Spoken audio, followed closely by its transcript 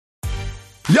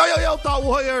Yo, Thought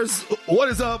Warriors. What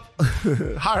is up?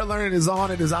 Higher Learning is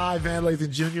on. It is I, Van Lathan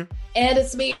Jr. And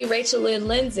it's me, Rachel Lynn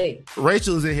Lindsay.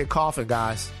 Rachel is in here coughing,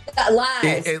 guys.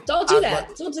 Lies. Don't do that.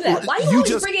 Don't do that. Why you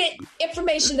always bringing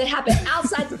information that happened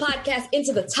outside the podcast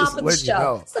into the top of the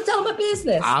show? Stop telling my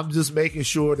business. I'm just making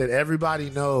sure that everybody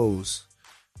knows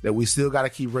that we still got to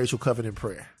keep Rachel covered in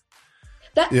prayer.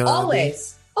 That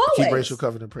always. Always. Keep Rachel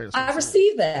covered in prayer. I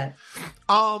received that.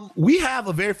 We have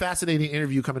a very fascinating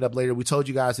interview coming up later. We told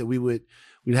you guys that we'd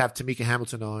have Tamika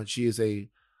Hamilton on. She is a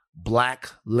Black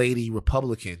lady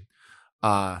Republican.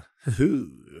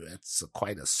 That's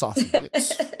quite a soft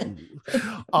mix.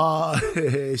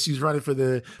 She's running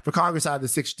for Congress out of the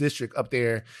 6th district up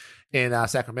there in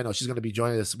Sacramento. She's going to be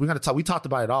joining us. We're going to talk. We talked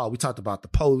about it all. We talked about the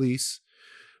police.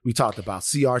 We talked about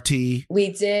CRT.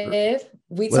 We did.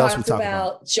 We talked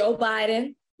about Joe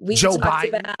Biden. We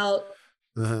talked about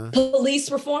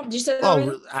police reform. Did you say that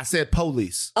already? I said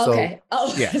police. Okay.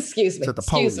 So, yeah. Excuse me. Said the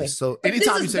police. So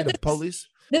anytime you say the police.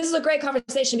 This is a great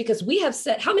conversation because we have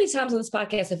said, how many times on this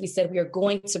podcast have we said we are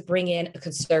going to bring in a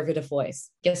conservative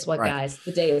voice? Guess what, guys?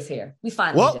 The day is here. We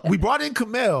finally did. We brought in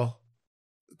Camille,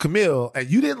 and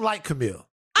you didn't like Camille.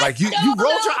 Like you rolled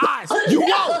your eyes. You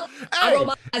roll. I roll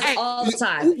my eyes all the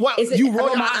time. You roll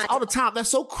your eyes all the time. That's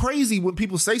so crazy when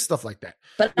people say stuff like that.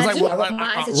 But I roll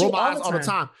my eyes at you all the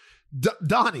time.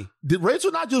 Donnie, did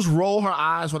Rachel not just roll her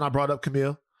eyes when I brought up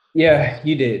Camille? Yeah,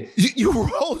 you did. You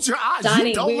rolled your eyes. Donnie,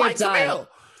 you don't like Camille.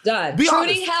 Done. Be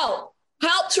Trudy, honest.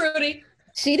 help, Trudy.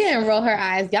 She didn't roll her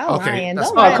eyes. Y'all lying.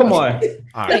 Oh, come on.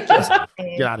 All right,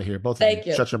 get out of here. Both of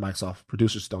you. Shut your mics off.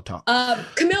 Producers don't talk.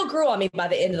 Camille grew on me by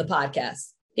the end of the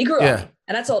podcast. He grew on me,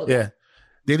 and I told him. Yeah.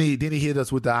 Then he hit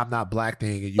us with the "I'm not black"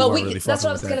 thing, and you weren't really. That's what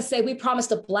I was going to say. We promised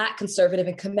a black conservative,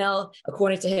 and Camille,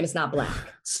 according to him, is not black.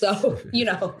 So we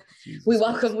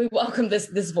welcome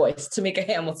this voice, Tamika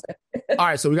Hamilton. All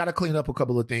right, so we got to clean up a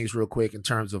couple of things real quick in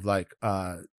terms of like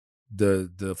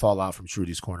the fallout from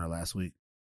Trudy's Corner last week.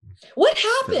 What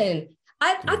happened?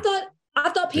 I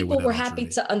thought people were happy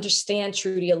to understand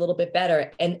Trudy a little bit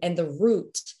better, and the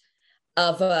root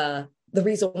of the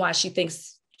reason why she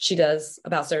thinks she does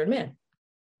about certain men.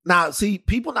 Now, see,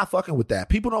 people not fucking with that.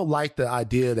 People don't like the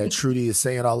idea that Trudy is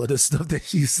saying all of this stuff that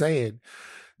she's saying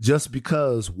just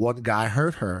because one guy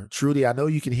hurt her. Trudy, I know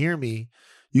you can hear me.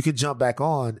 You can jump back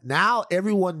on. Now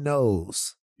everyone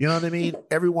knows. You know what I mean?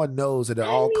 Everyone knows that it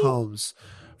all comes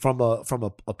from a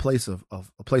place of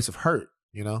hurt.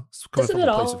 You know, it's coming isn't from it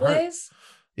a place always? of hurt.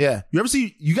 Yeah.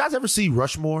 You guys ever see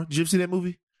Rushmore? Did you ever see that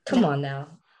movie? Come on now.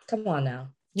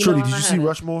 Trudy, did you see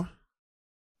Rushmore?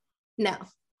 No.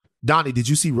 Donnie, did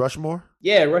you see Rushmore?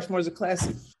 Yeah, Rushmore's a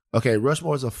classic. Okay,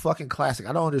 Rushmore is a fucking classic.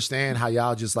 I don't understand how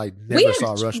y'all just like never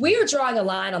saw Rushmore. We are drawing a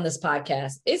line on this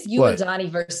podcast. It's you and Donnie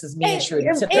versus me and Trudy.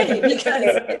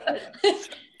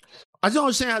 I don't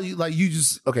understand how you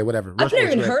just whatever. I've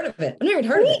never even heard of it. Me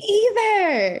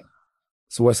either.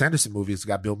 It's a Wes Anderson movie. It's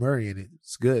got Bill Murray in it.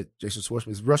 It's good. Jason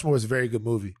Schwartzman. Rushmore is a very good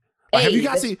movie. Have you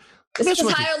guys seen? This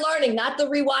is Higher Learning, not the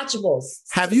rewatchables.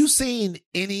 Have you seen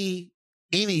any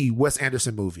Wes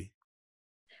Anderson movie?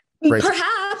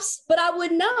 Perhaps, but I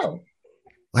wouldn't know.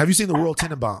 Have you seen The Royal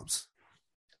Tenenbaums?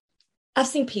 I've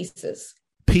seen pieces.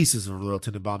 Pieces of Royal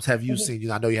Tenenbaums. Have you seen?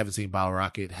 I know you haven't seen Bottle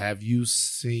Rocket. Have you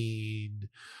seen?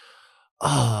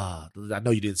 I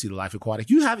know you didn't see The Life Aquatic.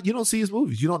 You haven't. You don't see his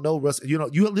movies. You don't know Russ. You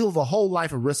live a whole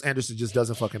life of Russ Anderson. Just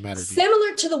doesn't fucking matter to you.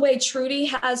 Similar to the way Trudy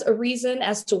has a reason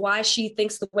as to why she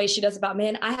thinks the way she does about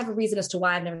men, I have a reason as to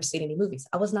why I've never seen any movies.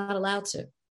 I was not allowed to.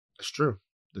 That's true.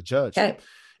 The judge. Okay.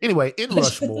 Anyway, in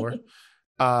Rushmore,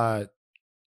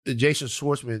 Jason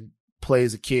Schwartzman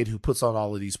plays a kid who puts on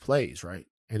all of these plays, right?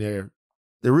 And they're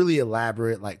really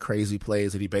elaborate, like crazy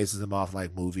plays, and he bases them off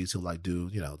like movies. He'll like do,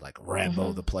 like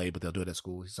Rambo the play, but they'll do it at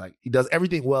school. He's like, he does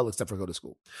everything well except for go to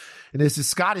school. And there's this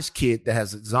Scottish kid that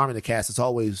has his arm in the cast that's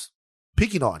always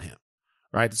picking on him,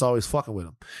 right? That's always fucking with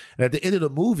him. And at the end of the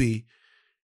movie,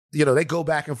 they go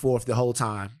back and forth the whole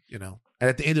time, And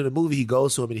at the end of the movie, he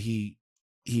goes to him and he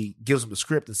gives him the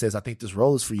script and says, I think this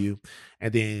role is for you.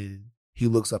 And then he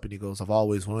looks up and he goes, I've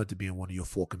always wanted to be in one of your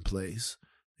fucking plays,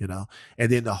 And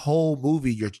then the whole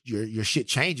movie, your shit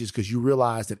changes because you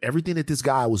realize that everything that this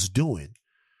guy was doing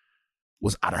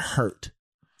was out of hurt.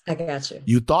 I got you.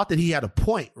 You thought that he had a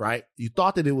point, right? You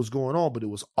thought that it was going on, but it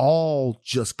was all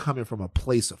just coming from a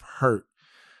place of hurt.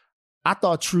 I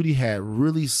thought Trudy had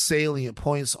really salient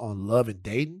points on love and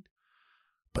dating.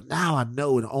 But now I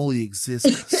know it only exists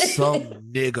because some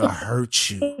nigga hurt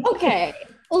you. Okay.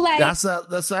 Like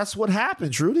that's what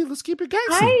happened, Trudy. Let's keep it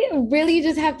gangster. I really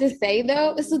just have to say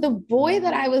though, so the boy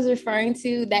that I was referring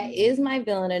to, that is my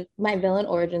villain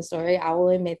origin story. I will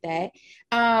admit that.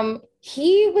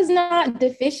 He was not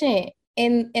deficient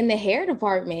in the hair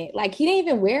department. Like he didn't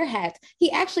even wear hats.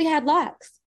 He actually had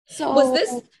locks. So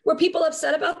were people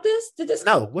upset about this? Did this?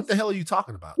 No, what the hell are you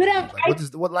talking about? But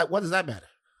what does that matter?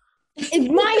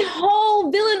 My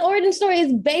whole villain origin story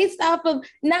is based off of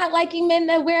not liking men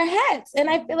that wear hats. And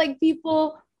I feel like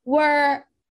people were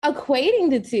equating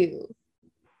the two.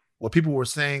 What people were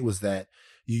saying was that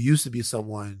you used to be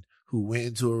someone who went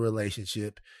into a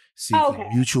relationship seeking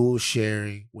mutual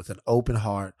sharing with an open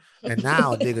heart. And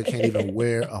now a nigga can't even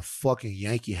wear a fucking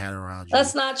Yankee hat around you.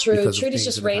 That's not true. Trudy's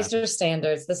just raised her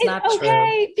standards. That's not true.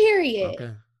 Okay, period.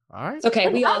 Okay. All right. It's okay.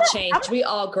 We all change. We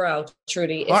all grow,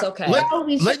 Trudy. It's okay.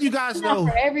 Let you guys know.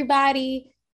 For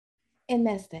everybody. And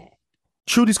that's that.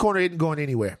 Trudy's Corner isn't going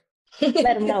anywhere.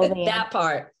 Let them know, man. That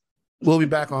part. We'll be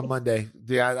back on Monday.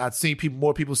 Yeah, I've seen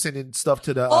more people sending stuff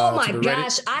to the Oh my to the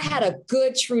gosh. Reddit. I had a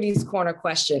good Trudy's Corner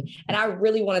question, and I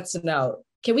really wanted to know.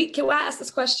 Can I ask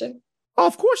this question? Oh,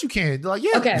 of course you can. Like,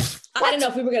 yeah. Okay. I didn't know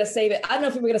if we were going to save it. I don't know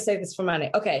if we were going to save this for Monday.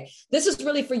 Okay. This is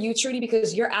really for you, Trudy,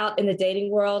 because you're out in the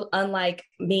dating world, unlike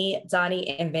me,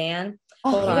 Donnie, and Van.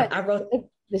 Hold on. I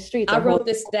wrote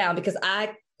this down because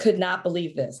I could not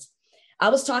believe this. I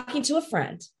was talking to a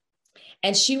friend,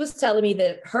 and she was telling me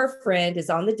that her friend is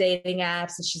on the dating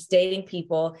apps and she's dating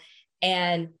people,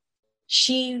 and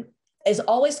she is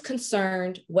always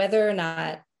concerned whether or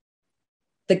not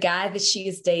the guy that she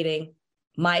is dating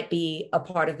might be a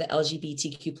part of the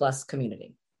LGBTQ plus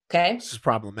community. Okay. This is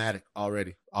problematic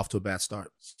already. Off to a bad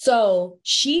start. So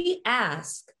she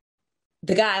asked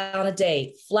the guy on a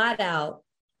date flat out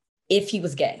if he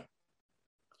was gay.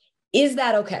 Is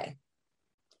that okay?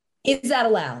 Is that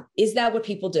allowed? Is that what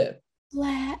people do?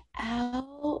 Flat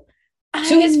out.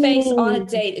 To his face on a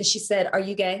date. And she said, "Are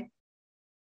you gay?"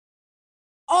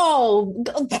 Oh,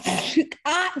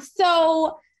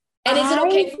 so... And is it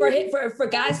okay for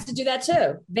guys to do that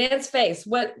too? Van's face.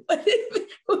 What is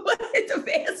the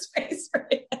Van's face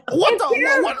right now? Where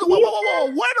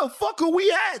the fuck are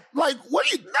we at? Like, what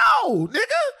do you know,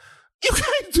 nigga? You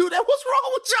can't do that. What's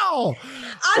wrong with y'all?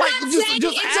 I'm not saying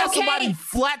just it's ask okay. Somebody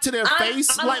flat to their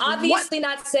face. I'm obviously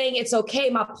not saying it's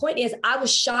okay. My point is, I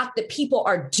was shocked that people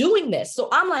are doing this. So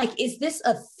I'm like, is this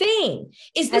a thing?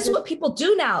 Is this what people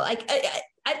do now? Like,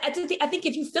 I think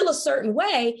if you feel a certain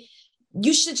way,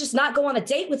 you should just not go on a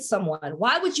date with someone.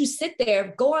 Why would you sit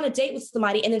there, go on a date with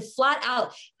somebody, and then flat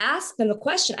out ask them the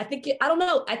question? I don't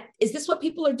know. Is this what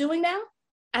people are doing now?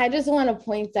 I just want to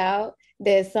point out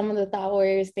that some of the thought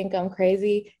warriors think I'm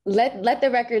crazy. Let the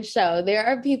record show there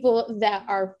are people that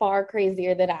are far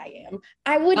crazier than I am.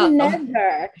 I would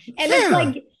never. And it's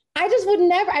like, I just would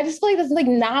never. I just feel like that's like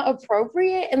not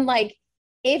appropriate. And like,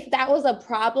 if that was a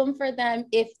problem for them,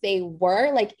 if they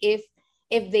were like, if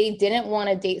they didn't want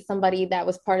to date somebody that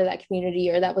was part of that community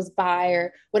or that was bi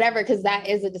or whatever, because that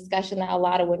is a discussion that a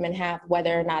lot of women have,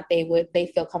 whether or not they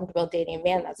feel comfortable dating a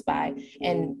man that's bi.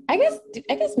 And I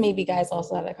guess maybe guys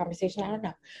also have that conversation. I don't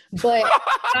know, but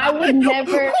I would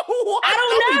never.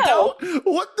 I don't know.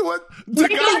 What? Do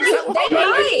guys have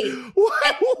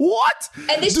what?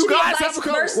 And this should be vice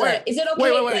versa. Is it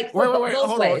okay? Wait.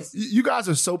 Hold on. You guys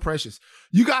are so precious.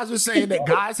 You guys are saying that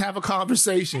guys have a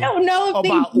conversation. I don't know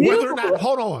about whether or not.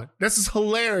 Hold on. This is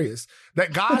hilarious.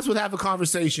 That guys would have a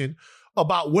conversation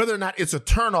about whether or not it's a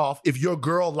turnoff if your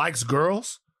girl likes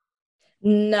girls.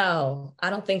 No,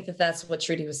 I don't think that's what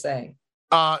Trudy was saying.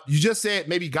 You just said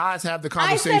maybe guys have the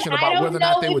conversation about whether or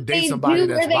not they would date somebody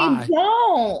that's bi.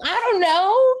 I don't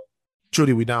know.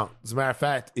 Trudy, we don't. As a matter of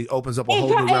fact, it opens up a whole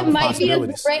new realm of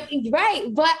possibilities. Right,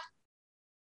 but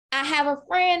I have a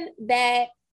friend that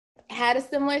had a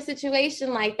similar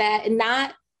situation like that, and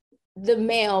not the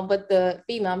male, but the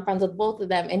female. I'm friends with both of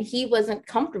them, and he wasn't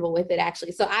comfortable with it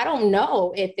actually. So I don't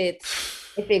know if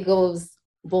it goes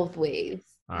both ways.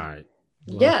 All right.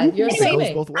 Well, yeah, you're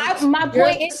assuming. My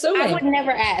point is, I would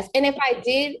never ask. And if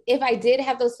I did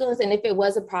have those feelings, and if it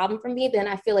was a problem for me, then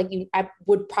I feel like I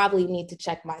would probably need to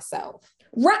check myself.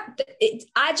 Right.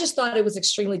 I just thought it was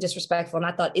extremely disrespectful. And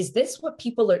I thought, is this what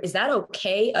people are, is that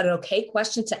okay? An okay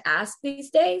question to ask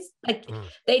these days? Like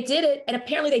they did it, and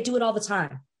apparently they do it all the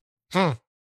time.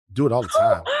 Do it all the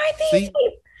time. Are these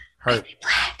hurt.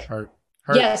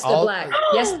 Yes, they're black.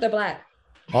 Yes, they're black.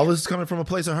 All this is coming from a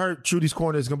place of hurt. Trudy's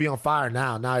Corner is going to be on fire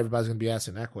now. Now everybody's going to be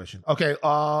asking that question. Okay,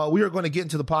 we are going to get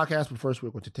into the podcast, but first we're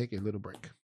going to take a little break.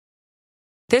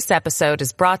 This episode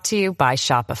is brought to you by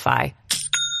Shopify.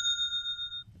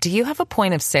 Do you have a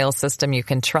point of sale system you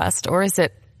can trust, or is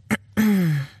it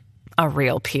a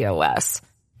real POS?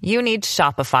 you need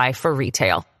Shopify for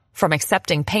retail. From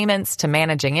accepting payments to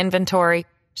managing inventory,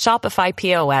 Shopify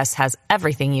POS has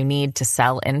everything you need to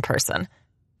sell in person.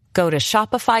 Go to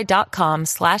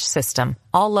shopify.com/system,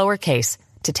 all lowercase,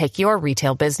 to take your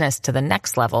retail business to the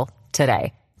next level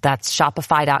today. That's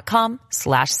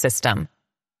shopify.com/system.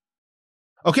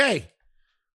 Okay.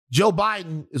 Joe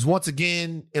Biden is once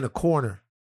again in a corner.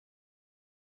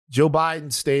 Joe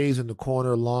Biden stays in the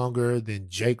corner longer than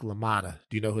Jake LaMotta.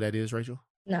 Do you know who that is, Rachel?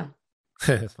 No.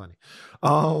 That's funny.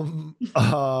 What's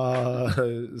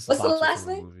the last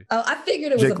name? Oh, I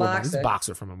figured it was Jake a boxer. It's a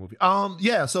boxer from a movie.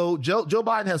 Yeah. So Joe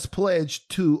Biden has pledged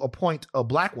to appoint a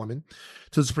black woman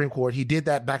to the Supreme Court. He did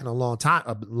that back in a long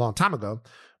time ago.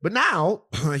 But now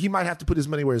he might have to put his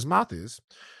money where his mouth is,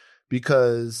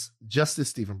 because Justice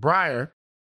Stephen Breyer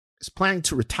is planning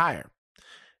to retire,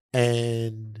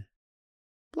 and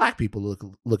black people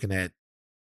looking at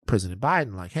President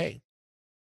Biden like, hey,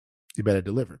 you better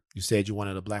deliver. You said you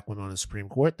wanted a black woman on the Supreme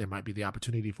Court. There might be the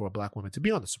opportunity for a black woman to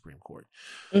be on the Supreme Court.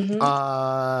 Mm-hmm.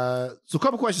 So a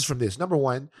couple questions from this. Number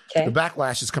one, okay. The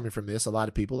backlash is coming from this. A lot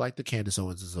of people, like the Candace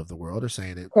Owenses of the world, are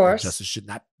saying that justice should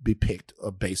not be picked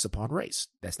based upon race.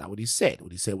 That's not what he said.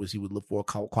 What he said was he would look for a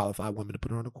qualified woman to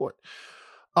put her on the court.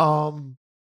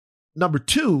 Number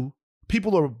two,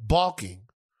 people are balking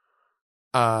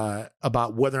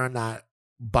about whether or not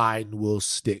Biden will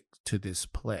stick to this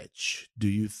pledge. Do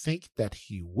you think that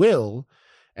he will?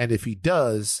 And if he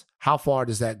does, how far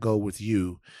does that go with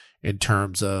you in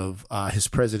terms of his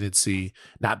presidency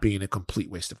not being a complete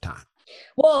waste of time?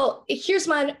 Well, here's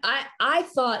mine. I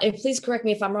thought, and please correct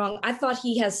me if I'm wrong, I thought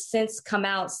he has since come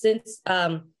out, since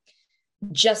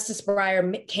Justice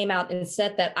Breyer came out and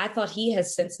said that, I thought he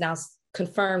has since now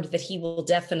confirmed that he will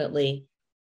definitely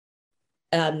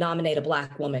nominate a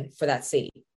black woman for that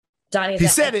seat. Donnie, he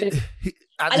said it.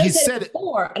 I know he said it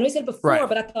before. I know he said it before, right.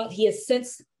 But I thought he has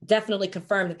since definitely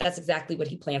confirmed that that's exactly what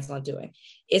he plans on doing.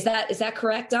 Is that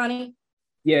correct, Donnie?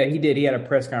 Yeah, he did. He had a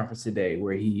press conference today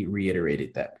where he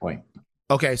reiterated that point.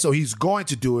 Okay, so he's going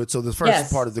to do it. So the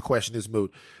first part of the question is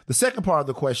moot. The second part of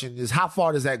the question is, how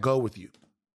far does that go with you?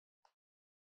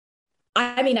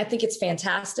 I mean, I think it's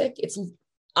fantastic. It's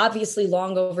obviously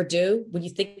long overdue. When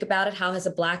you think about it, how has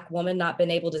a black woman not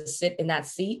been able to sit in that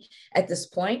seat at this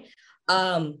point?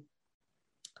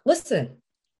 Listen,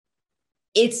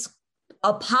 it's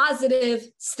a positive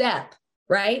step,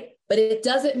 right? But it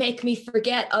doesn't make me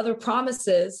forget other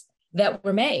promises that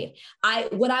were made.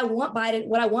 What I want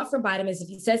from Biden is, if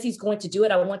he says he's going to do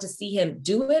it, I want to see him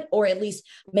do it, or at least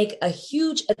make a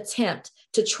huge attempt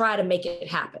to try to make it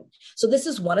happen. So this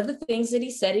is one of the things that he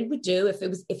said he would do if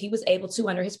he was able to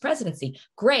under his presidency.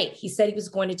 Great. He said he was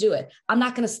going to do it. I'm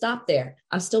not going to stop there.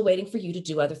 I'm still waiting for you to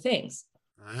do other things.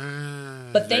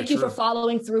 But thank you for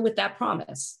following through with that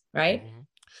promise, right?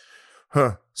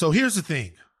 Mm-hmm. So here's the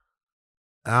thing.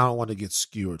 I don't want to get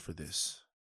skewered for this.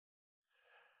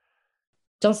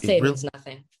 Don't say it means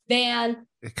nothing. Van.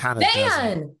 It kind of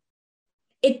doesn't.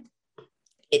 It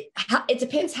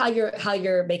depends how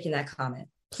you're making that comment.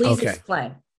 Please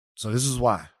explain. So this is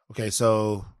why. Okay,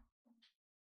 so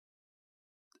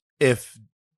if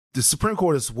the Supreme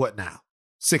Court is what now?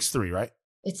 6-3, right?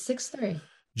 It's 6-3.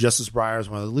 Justice Breyer is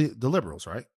one of the liberals,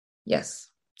 right? Yes.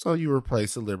 So you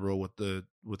replace the liberal with the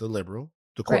liberal.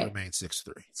 The court remains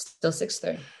 6-3. Still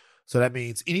 6-3. So that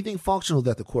means anything functional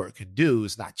that the court can do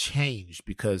is not changed,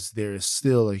 because there is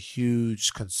still a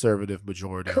huge conservative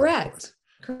majority. Correct.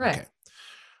 Okay.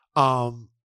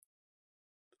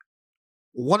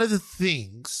 One of the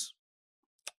things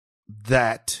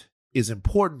that is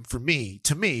important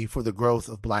to me, for the growth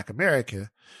of Black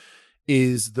America,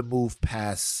 is the move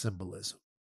past symbolism.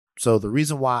 So the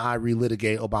reason why I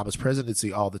relitigate Obama's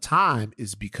presidency all the time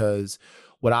is because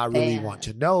what I really want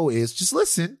to know is, just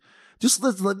listen,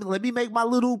 let me make my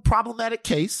little problematic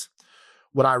case.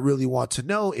 What I really want to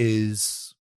know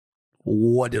is,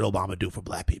 what did Obama do for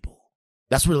Black people?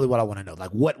 That's really what I want to know.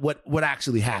 Like, what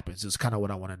actually happens is kind of what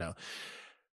I want to know.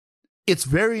 It's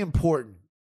very important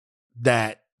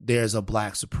that there's a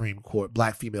Black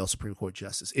female Supreme Court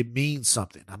justice. It means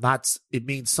something. It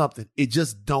means something. It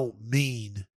just don't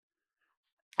mean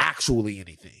actually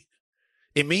anything.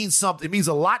 It means something. It means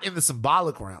a lot in the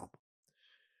symbolic realm,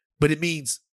 but it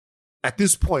means, at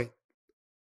this point,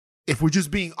 if we're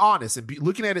just being honest and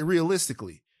looking at it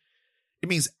realistically, it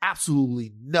means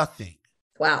absolutely nothing.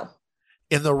 Wow.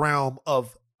 In the realm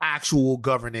of actual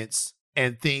governance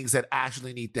and things that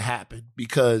actually need to happen,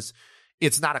 because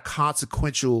it's not a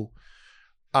consequential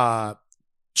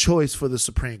choice for the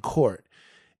Supreme Court.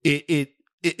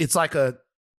 It's like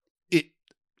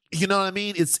You know what I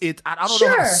mean? I don't know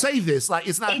how to say this. Like,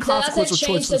 it's not a consequential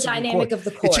choice for the Supreme dynamic Court. of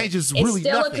the court. It changes it's really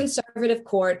still nothing. A conservative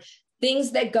court.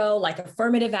 Things that go like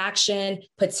affirmative action,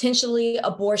 potentially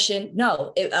abortion.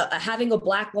 No, having a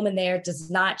Black woman there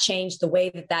does not change the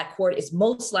way that court is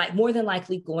more than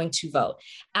likely going to vote.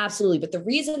 Absolutely. But the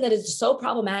reason that it's so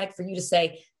problematic for you to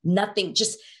say nothing,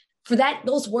 just for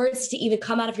those words to even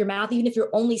come out of your mouth, even if you're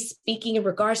only speaking in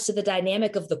regards to the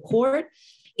dynamic of the court,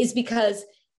 is because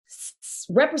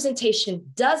representation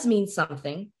does mean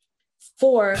something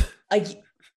for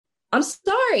I'm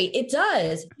sorry, it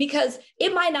does, because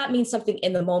it might not mean something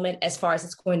in the moment as far as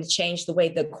it's going to change the way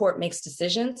the court makes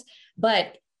decisions.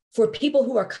 But for people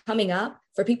who are coming up,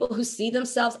 for people who see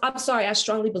themselves, I'm sorry, I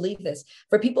strongly believe this.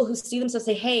 For people who see themselves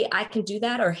say, hey, I can do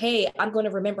that, or hey, I'm going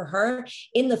to remember her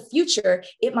in the future,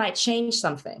 it might change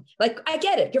something. Like, I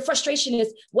get it. Your frustration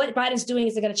is what Biden's doing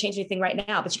isn't going to change anything right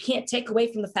now, but you can't take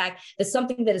away from the fact that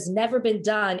something that has never been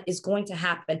done is going to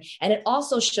happen. And it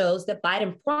also shows that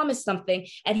Biden promised something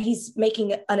and he's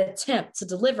making an attempt to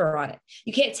deliver on it.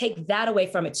 You can't take that away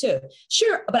from it too.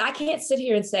 Sure, but I can't sit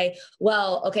here and say,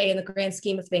 well, okay, in the grand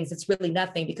scheme of things, it's really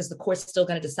nothing because the court's still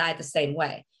going to decide the same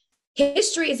way.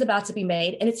 History is about to be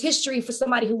made, and it's history for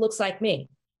somebody who looks like me.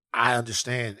 I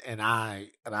understand, and I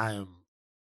am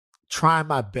trying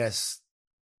my best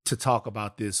to talk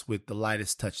about this with the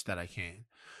lightest touch that I can.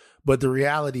 But the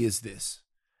reality is this: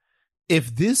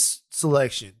 if this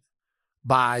selection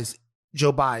buys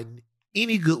Joe Biden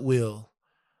any goodwill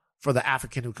for the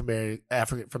African American,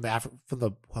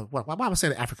 why am I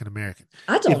saying African American?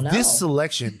 I don't know. If this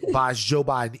selection buys Joe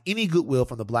Biden any goodwill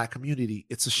from the Black community,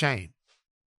 it's a shame.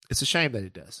 It's a shame that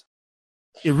it does.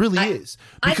 It really is.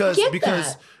 Because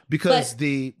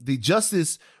the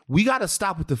justice, we got to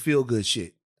stop with the feel good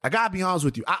shit. I got to be honest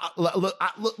with you.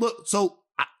 Look. So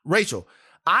Rachel,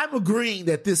 I'm agreeing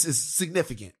that this is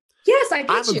significant. Yes, I get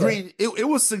I'm agreeing. It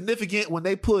was significant when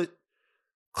they put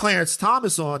Clarence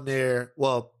Thomas on there.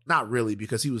 Well, not really,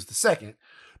 because he was the second,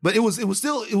 but it was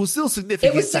still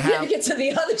significant. It was significant to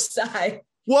the other side.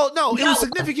 Well, no, it was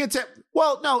significant to.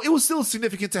 Well, no, it was still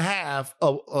significant to have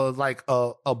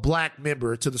a Black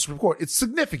member to the Supreme Court. It's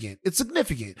significant. It's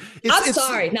I'm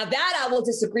sorry. Now that I will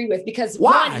disagree with, because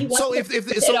why? One,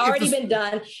 it had already been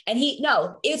done, and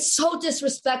it's so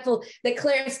disrespectful that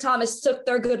Clarence Thomas took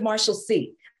Thurgood Marshall's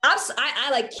seat.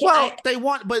 They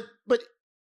want, but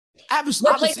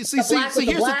obviously, here's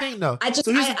the thing,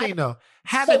 though.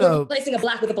 Replacing a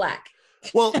Black with a Black.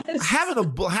 Well,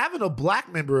 having a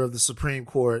Black member of the Supreme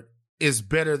Court is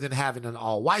better than having an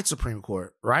all-white Supreme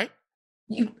Court, right?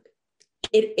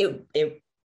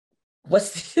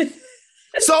 What's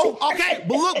so okay,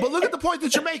 but look at the point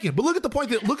that you're making. But I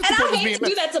hate to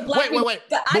do that to Black people.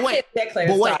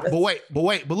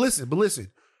 But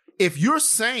listen. If you're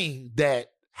saying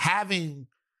that having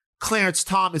Clarence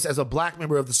Thomas as a Black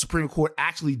member of the Supreme Court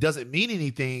actually doesn't mean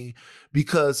anything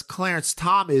because Clarence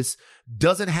Thomas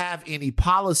doesn't have any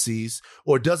policies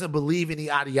or doesn't believe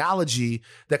any ideology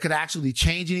that could actually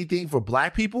change anything for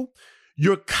Black people,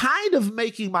 you're kind of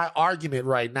making my argument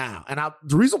right now. And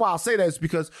the reason why I'll say that is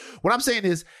because what I'm saying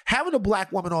is having a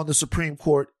Black woman on the Supreme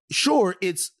Court, sure,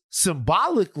 it's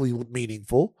symbolically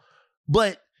meaningful,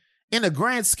 but in the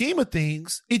grand scheme of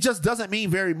things, it just doesn't mean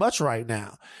very much right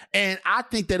now. And I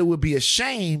think that it would be a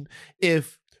shame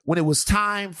if when it was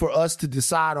time for us to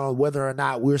decide on whether or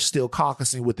not we're still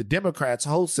caucusing with the Democrats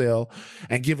wholesale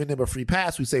and giving them a free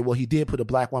pass, we say, well, he did put a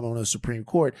Black woman on the Supreme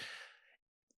Court.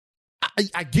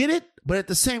 I get it, but at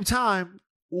the same time,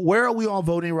 where are we on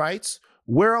voting rights?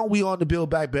 Where are we on the Build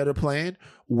Back Better plan?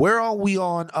 Where are we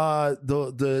on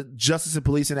the Justice and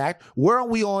Policing Act? Where are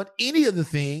we on any of the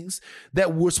things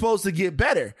that we're supposed to get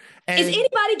better? And is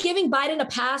anybody giving Biden a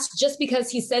pass just because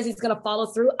he says he's going to follow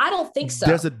through? I don't think so.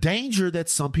 There's a danger that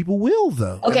some people will,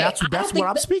 though. Okay, and that's what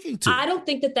I'm speaking to. I don't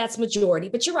think that that's majority,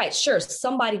 but you're right. Sure,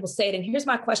 somebody will say it. And here's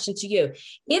my question to you.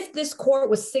 If this court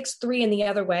was 6-3 in the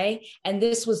other way, and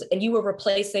you were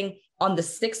replacing on the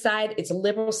 6 side, it's a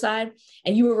liberal side,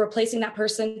 and you were replacing that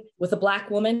person with a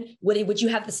Black woman, would you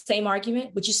have the same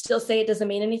argument? Would you still say it doesn't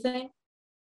mean anything?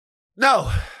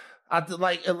 No.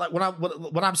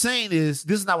 What I'm saying is,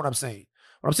 this is not what I'm saying.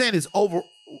 What I'm saying is Oh,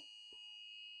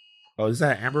 is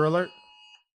that an Amber Alert?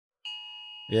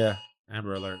 Yeah,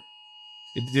 Amber Alert.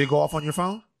 Did it go off on your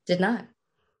phone? Did not.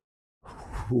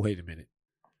 Wait a minute.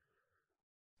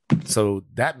 So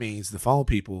that means the phone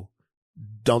people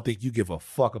don't think you give a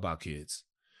fuck about kids.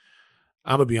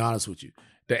 I'm gonna be honest with you.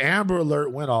 The Amber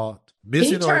Alert went off.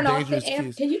 Missing or dangerous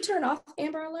kids. Can you turn off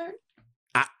Amber Alert?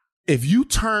 If you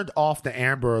turned off the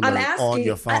Amber Alert on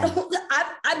your phone,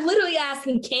 I'm literally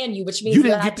asking, can you? Which means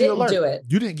that I didn't do it.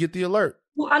 You didn't get the alert.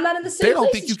 Well, I'm not in the same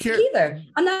place think you care either.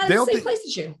 I'm not in the same place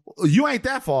as you. You ain't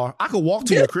that far. I could walk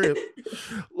to your crib.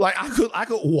 Like I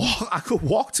could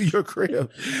walk to your crib.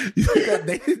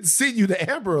 They didn't send you the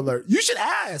Amber Alert. You should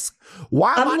ask.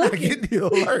 Why am I not getting the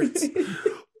alerts?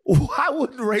 Why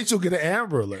wouldn't Rachel get an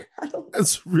Amber Alert?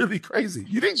 That's really crazy.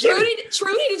 You didn't get it.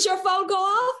 Trudy, did your phone go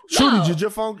off? Trudy, No. did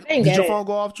your phone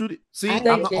go off, Trudy? See,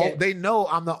 they know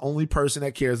I'm the only person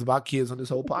that cares about kids on this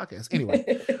whole podcast.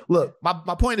 Anyway, look, my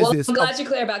point is this. I'm glad you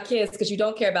care about kids because you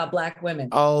don't care about Black women.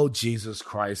 Oh, Jesus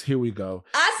Christ. Here we go.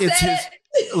 I said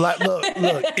it. Look,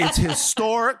 it's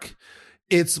historic.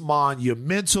 It's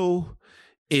monumental.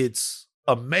 It's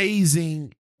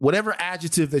amazing. Whatever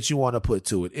adjective that you want to put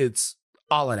to it, it's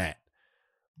all of that.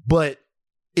 But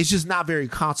it's just not very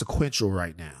consequential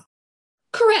right now.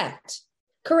 Correct.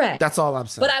 That's all I'm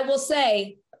saying. But I will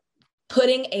say,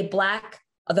 putting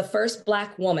the first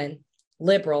Black woman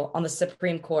liberal on the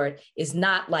Supreme Court is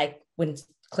not like when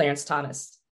Clarence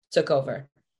Thomas took over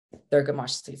Thurgood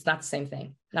Marshall. It's not the same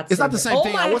thing. It's not the same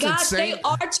thing. Oh my gosh, they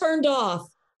are turned off.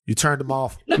 You turned them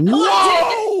off. No,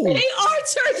 whoa! They are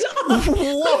turned off.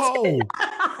 Whoa!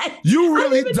 You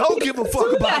really don't give a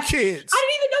fuck about kids. I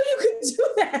didn't even know you could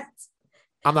do that.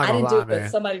 I'm not gonna lie, man.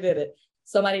 Somebody did it.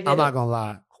 I'm not gonna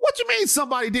lie. What you mean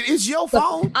somebody did? It's your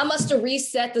phone. I must have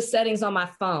reset the settings on my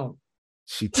phone.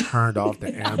 She turned off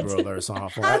the Amber Alerts on her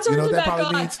phone. I turned it that back probably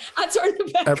on. means I turned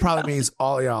it back. That probably means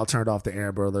all y'all turned off the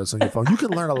Amber Alerts on your phone. You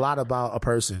can learn a lot about a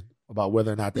person about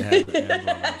whether or not they have the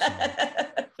Amber Alerts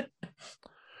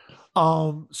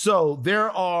on. So there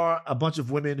are a bunch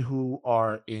of women who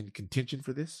are in contention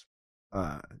for this.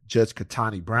 Judge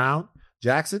Katani Brown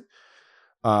Jackson,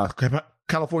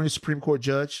 California Supreme Court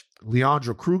Judge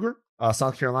Leandra Kruger,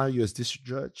 South Carolina U.S. District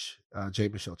Judge J.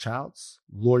 Michelle Childs,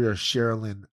 lawyer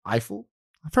Sherilyn Eiffel.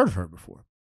 I've heard of her before.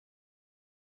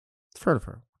 I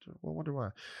wonder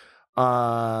why.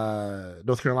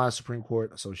 North Carolina Supreme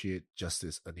Court Associate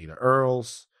Justice Anita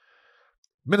Earls,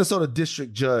 Minnesota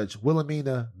District Judge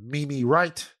Wilhelmina Mimi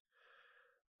Wright,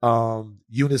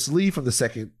 Eunice Lee from the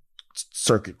Second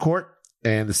Circuit Court,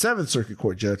 and the Seventh Circuit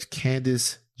Court Judge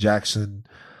Candace Jackson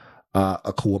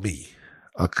Akawumi.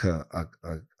 Akawumi.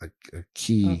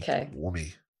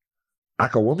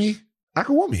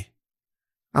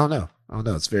 I don't know.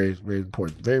 It's very, very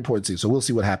important. Very important scene. So we'll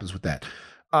see what happens with that.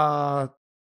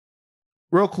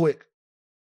 Real quick.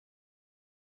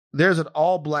 There's an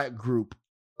all-Black group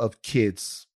of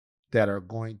kids that are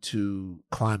going to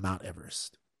climb Mount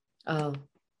Everest. Oh.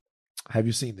 Have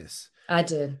you seen this? I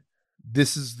did.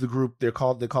 This is the group they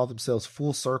call themselves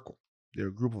Full Circle. They're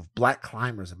a group of Black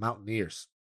climbers and mountaineers.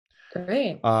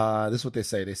 Great. This is what they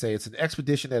say. They say it's an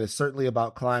expedition that is certainly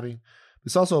about climbing.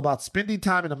 It's also about spending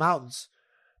time in the mountains,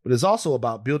 but it's also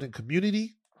about building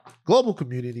community, global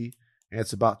community, and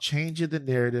it's about changing the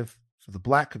narrative for the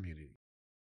Black community,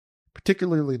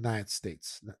 particularly in the United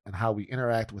States, and how we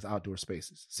interact with outdoor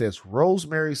spaces, says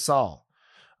Rosemary Saul,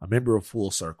 a member of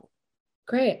Full Circle.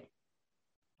 Great.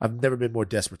 I've never been more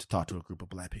desperate to talk to a group of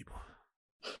Black people.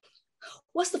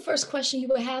 What's the first question you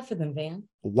would have for them, Van?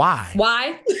 Why?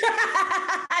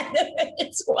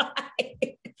 It's why.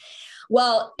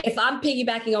 Well, if I'm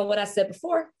piggybacking on what I said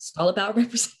before, it's all about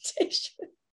representation.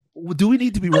 Do we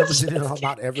need to be represented on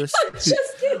Mount Everest? I'm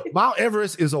just kidding. Mount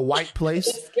Everest is a white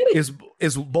place.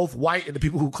 It's both white and the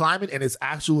people who climb it, and it's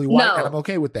actually white, and I'm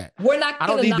okay with that. We're not. I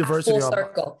don't need diversity. Full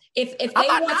circle. If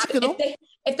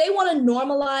they want to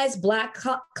normalize Black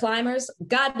climbers,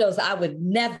 God knows I would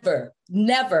never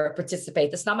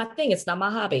participate. That's not my thing. It's not my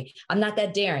hobby. I'm not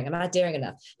that daring. I'm not daring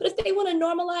enough. But if they want to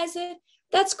normalize it,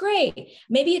 that's great.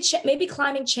 Maybe maybe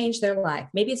climbing changed their life.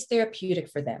 Maybe it's therapeutic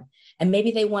for them. And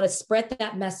maybe they want to spread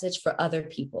that message for other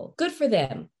people. Good for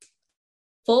them.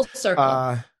 Full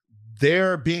circle.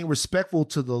 They're being respectful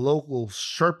to the local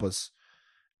Sherpas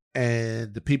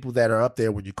and the people that are up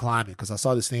there when you're climbing. Because I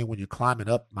saw this thing when you're climbing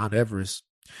up Mount Everest,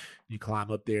 you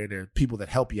climb up there and there are people that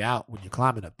help you out when you're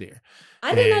climbing up there.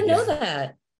 I did not know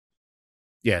that.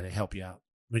 Yeah, they help you out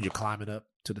when you're climbing up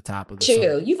to the top of the True.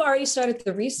 summit. You've already started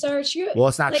the research. Well,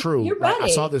 it's not true. You're ready. I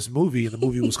saw this movie, and the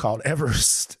movie was called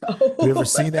Everest. Have you ever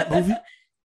seen that movie?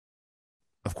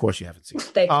 Of course you haven't seen it.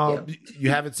 Thank you. You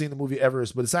haven't seen the movie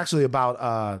Everest, but it's actually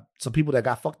about some people that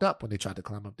got fucked up when they tried to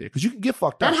climb up there. Because you can get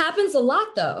fucked up. That happens a lot,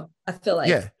 though, I feel like.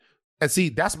 Yeah. And see,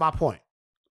 that's my point.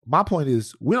 My point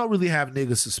is, we don't really have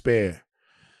niggas to spare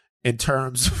in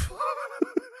terms of...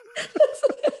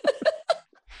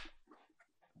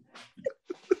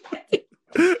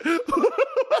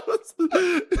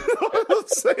 what I'm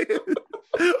saying,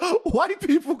 white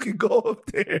people can go up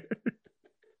there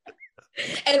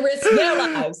and risk their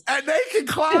lives, and they can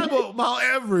climb up Mount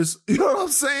Everest. You know what I'm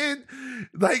saying?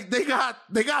 Like they got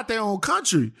their own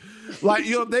country. Like,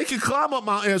 they can climb up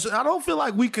Mount Everest. I don't feel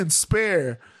like we can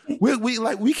spare.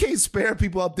 We can't spare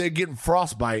people up there getting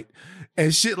frostbite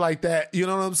and shit like that. You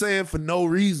know what I'm saying? For no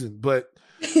reason. But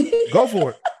go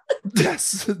for it.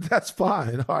 That's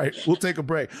fine. All right, we'll take a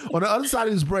break. On the other side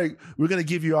of this break, we're going to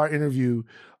give you our interview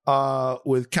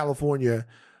with California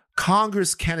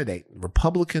Congress candidate,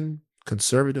 Republican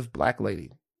conservative black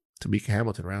lady, Tamika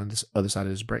Hamilton, around this other side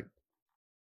of this break.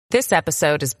 This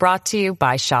episode is brought to you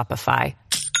by Shopify.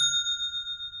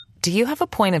 Do you have a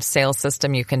point of sale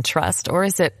system you can trust, or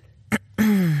is it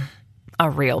a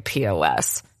real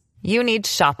POS? You need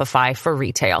Shopify for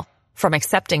retail. From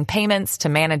accepting payments to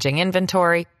managing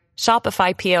inventory,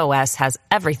 Shopify POS has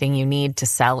everything you need to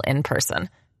sell in person.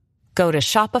 Go to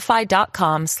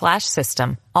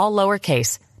shopify.com/system, all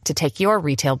lowercase, to take your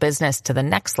retail business to the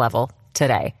next level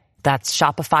today. That's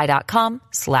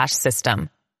shopify.com/system.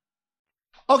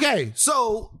 Okay,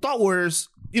 so Thought Warriors,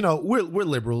 we're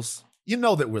liberals. You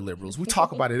know that we're liberals. We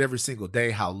talk about it every single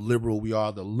day, how liberal we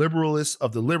are, the liberalist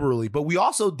of the liberally. But we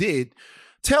also did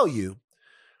tell you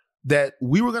that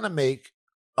we were going to make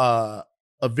a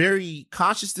very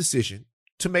conscious decision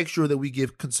to make sure that we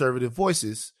give conservative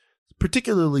voices,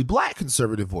 particularly black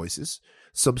conservative voices,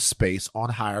 some space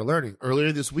on higher learning.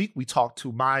 Earlier this week, we talked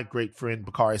to my great friend,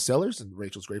 Bakari Sellers, and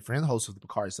Rachel's great friend, host of the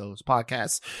Bakari Sellers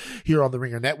podcast here on the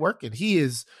Ringer Network. And he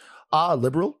is a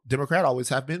liberal, Democrat, always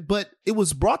have been. But it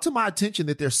was brought to my attention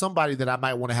that there's somebody that I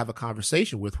might want to have a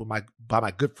conversation with by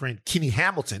my good friend, Kenny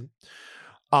Hamilton,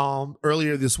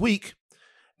 earlier this week.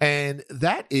 And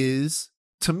that is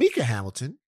Tamika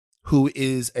Hamilton, who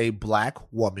is a black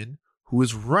woman who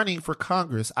is running for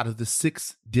Congress out of the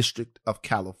 6th District of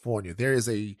California. There is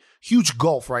a huge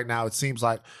gulf right now, it seems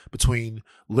like, between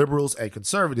liberals and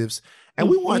conservatives. And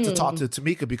we wanted to talk to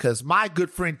Tamika because my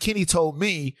good friend Kenny told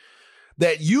me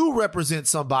that you represent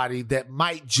somebody that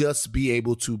might just be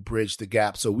able to bridge the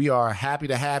gap. So we are happy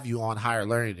to have you on Higher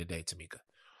Learning today, Tamika.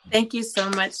 Thank you so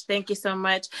much. Thank you so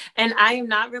much. And I am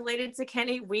not related to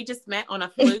Kenny. We just met on a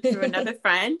fluke through another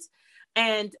friend.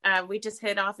 And we just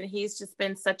hit off, and he's just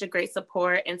been such a great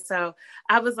support. And so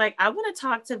I was like, I want to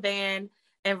talk to Van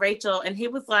and Rachel. And he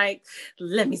was like,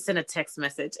 let me send a text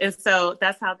message. And so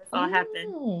that's how this all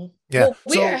happened. Yeah. Well,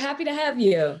 we are happy to have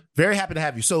you. Very happy to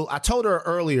have you. So I told her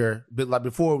earlier, but like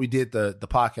before we did the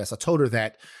podcast, I told her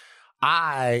that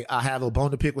I have a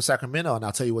bone to pick with Sacramento, and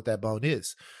I'll tell you what that bone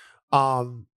is.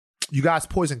 You guys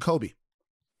poisoned Kobe.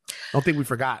 Don't think we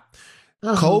forgot.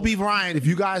 Oh. Kobe Bryant, if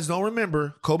you guys don't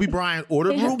remember, Kobe Bryant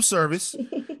ordered room service.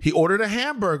 He ordered a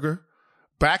hamburger.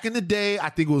 Back in the day, I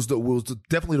think it was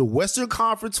definitely the Western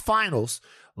Conference Finals.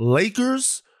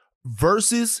 Lakers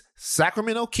versus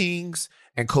Sacramento Kings.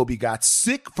 And Kobe got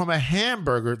sick from a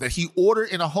hamburger that he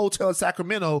ordered in a hotel in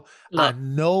Sacramento. I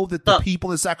know that the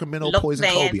people in Sacramento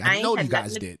poisoned Kobe. I know you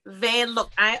guys did. Van, look,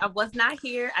 I was not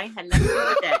here. I had nothing to do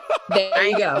with that. There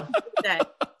you go.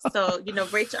 So,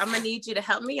 Rachel, I'm going to need you to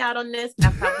help me out on this.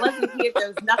 If I wasn't here, there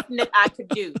was nothing that I could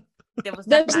do.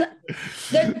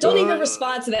 Don't even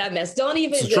respond to that mess. Don't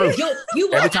even. You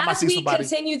will. As we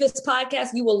continue this podcast,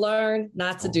 you will learn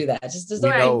not to do that. Just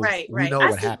right. We know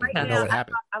what happened. I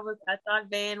thought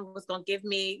Van was going to give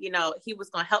me, he was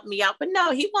going to help me out, but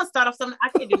no, he wants to start off something I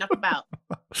can't do nothing about.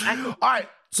 All right,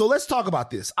 so let's talk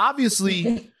about this.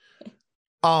 Obviously,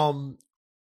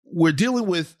 we're dealing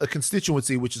with a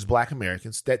constituency which is Black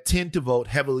Americans that tend to vote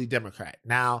heavily Democrat.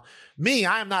 Now,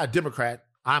 I am not a Democrat.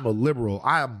 I'm a liberal.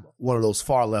 I am one of those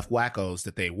far left wackos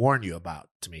that they warn you about,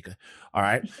 Tamika. All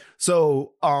right.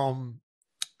 So, I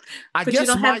guess you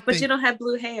don't have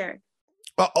blue hair.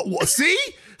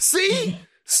 See,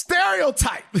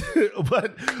 stereotype.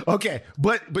 But okay.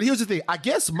 But here's the thing. I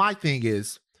guess my thing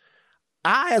is,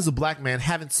 I as a black man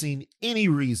haven't seen any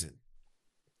reason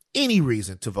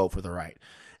to vote for the right.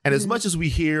 And as much as we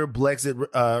hear Brexit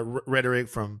rhetoric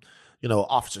from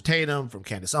Officer Tatum, from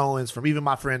Candace Owens, from even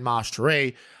my friend Maj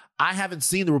Touré, I haven't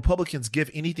seen the Republicans give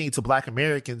anything to Black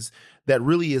Americans that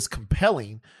really is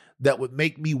compelling that would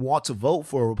make me want to vote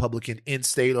for a Republican in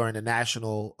state or in a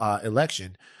national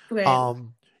election. Right.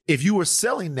 If you were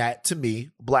selling that to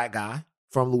me, black guy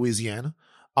from Louisiana,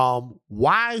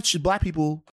 why should Black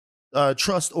people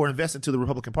trust or invest into the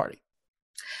Republican Party?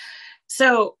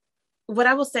 So what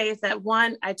I will say is that,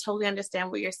 one, I totally understand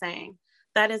what you're saying.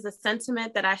 That is a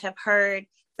sentiment that I have heard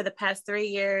for the past 3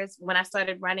 years when I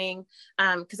started running,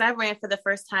 because I ran for the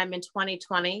first time in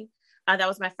 2020. That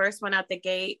was my first one out the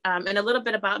gate. And a little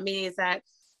bit about me is that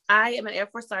I am an Air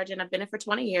Force sergeant. I've been in for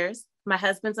 20 years. My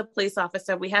husband's a police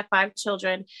officer. We have 5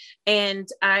 children. And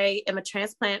I am a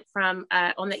transplant from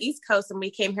on the East Coast. And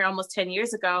we came here almost 10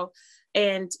 years ago.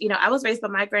 And, you know, I was raised by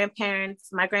my grandparents.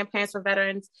 My grandparents were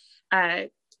veterans.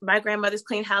 My grandmother's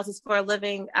cleaned houses for a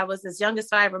living. I was as young as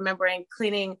 5, remembering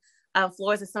cleaning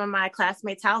floors of some of my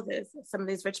classmates' houses, some of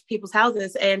these rich people's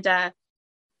houses. And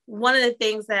one of the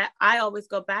things that I always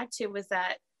go back to is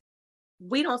that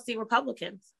we don't see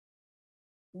Republicans.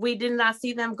 We did not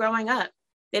see them growing up.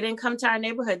 They didn't come to our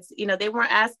neighborhoods. You know, they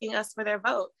weren't asking us for their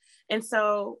vote. And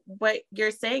so what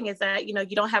you're saying is that, you know,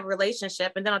 you don't have a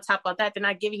relationship. And then on top of that, they're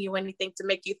not giving you anything to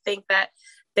make you think that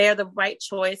they're the right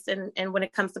choice. And when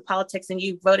it comes to politics and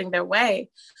you voting their way.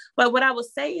 But what I will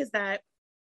say is that,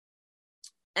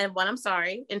 and one, I'm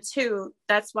sorry. And 2,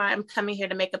 that's why I'm coming here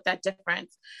to make up that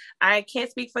difference. I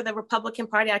can't speak for the Republican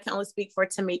Party. I can only speak for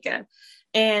Tamika.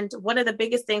 And one of the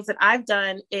biggest things that I've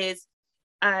done is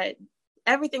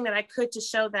everything that I could to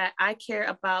show that I care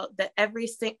about the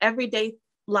everyday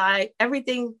life,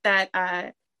 everything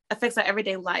that affects our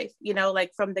everyday life, you know,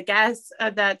 like from the gas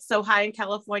that's so high in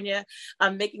California,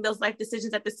 making those life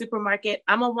decisions at the supermarket.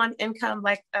 I'm on one income,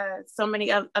 like so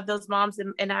many of those moms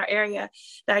in our area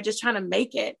that are just trying to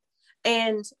make it.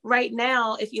 And right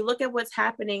now, if you look at what's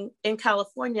happening in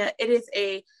California, it is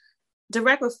a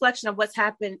direct reflection of what's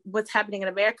happening in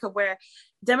America, where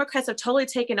Democrats have totally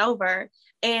taken over,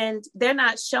 and they're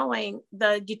not showing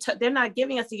they're not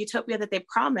giving us the utopia that they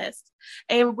promised,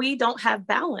 and we don't have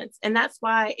balance. And that's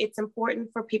why it's important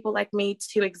for people like me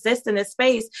to exist in this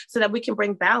space so that we can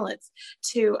bring balance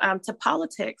to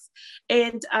politics.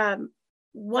 And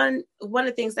one of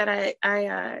the things that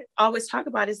I always talk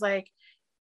about is, like,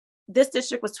 this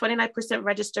district was 29%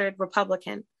 registered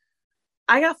Republican.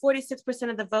 I got 46%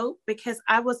 of the vote because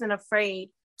I wasn't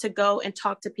afraid to go and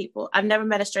talk to people. I've never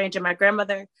met a stranger. My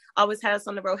grandmother always had us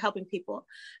on the road helping people.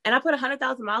 And I put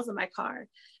 100,000 miles in my car.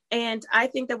 And I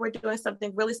think that we're doing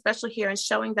something really special here and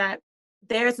showing that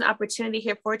there's an opportunity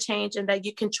here for change, and that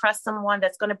you can trust someone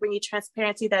that's going to bring you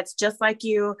transparency, that's just like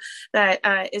you, that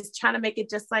is trying to make it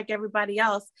just like everybody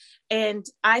else. And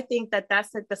I think that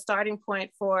that's like the starting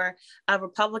point for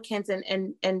Republicans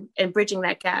and bridging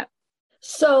that gap.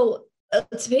 So to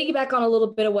piggyback on a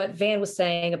little bit of what Van was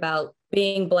saying about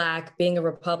being Black, being a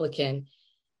Republican,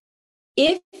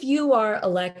 if you are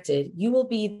elected, you will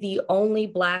be the only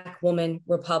Black woman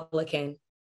Republican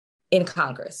in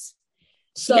Congress.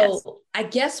 So yes. I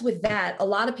guess with that, a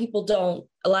lot of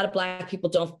Black people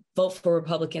don't vote for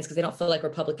Republicans because they don't feel like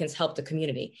Republicans help the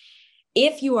community.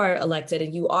 If you are elected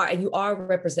and you are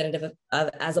representative of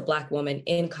as a Black woman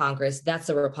in Congress, that's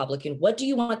a Republican. What do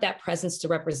you want that presence to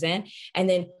represent? And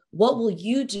then what will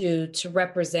you do to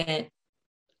represent,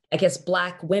 I guess,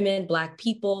 Black women, Black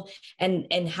people,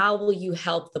 and how will you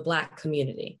help the Black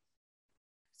community?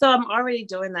 So I'm already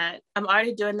doing that. I'm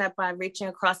already doing that by reaching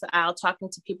across the aisle, talking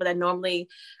to people that normally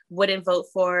wouldn't vote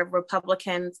for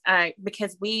Republicans,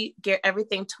 because we gear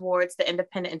everything towards the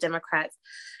independent and Democrats.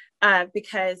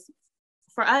 Because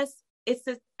for us,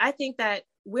 I think that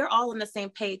we're all on the same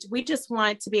page. We just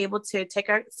want to be able to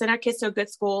send our kids to a good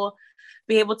school,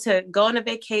 be able to go on a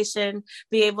vacation,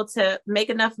 be able to make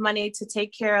enough money to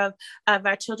take care of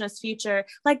our children's future,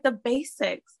 like the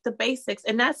basics.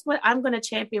 And that's what I'm going to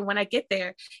champion when I get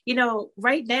there. You know,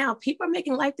 right now, people are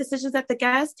making life decisions at the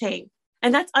gas tank,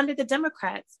 and that's under the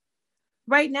Democrats.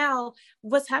 Right now,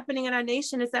 what's happening in our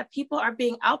nation is that people are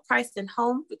being outpriced in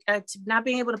home, to not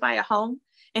being able to buy a home.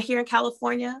 And here in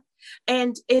California,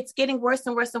 and it's getting worse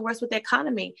and worse and worse with the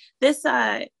economy.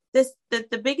 The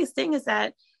biggest thing is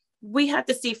that we have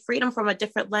to see freedom from a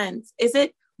different lens. Is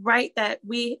it right that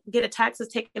we get a taxes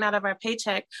taken out of our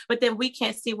paycheck, but then we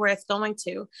can't see where it's going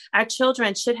to? Our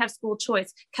children should have school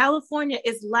choice. California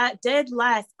is dead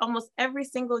last almost every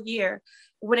single year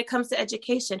when it comes to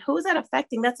education. Who is that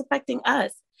affecting? That's affecting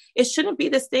us. It shouldn't be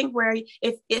this thing where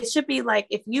it should be like,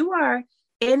 if you are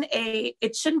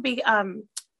it shouldn't be,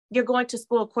 you're going to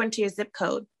school according to your zip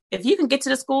code. If you can get to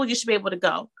the school, you should be able to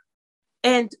go.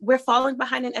 And we're falling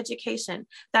behind in education.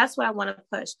 That's what I want to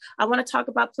push. I want to talk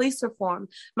about police reform.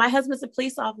 My husband's a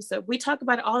police officer. We talk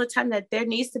about it all the time, that there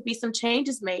needs to be some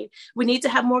changes made. We need to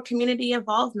have more community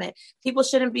involvement. People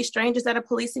shouldn't be strangers that are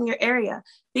policing your area.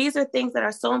 These are things that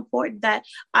are so important that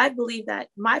I believe that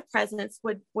my presence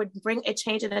would bring a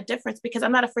change and a difference, because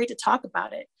I'm not afraid to talk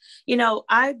about it. You know,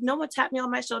 no one tapped me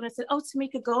on my shoulder and said, "Oh,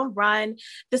 Tamika, go and run.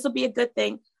 This will be a good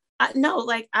thing." No,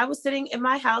 like, I was sitting in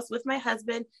my house with my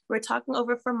husband. We were talking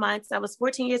over for months. I was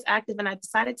 14 years active and I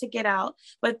decided to get out.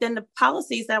 But then the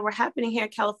policies that were happening here in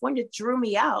California drew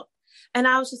me out. And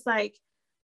I was just like,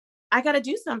 I got to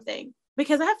do something,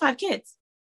 because I have 5 kids.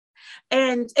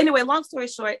 And anyway, long story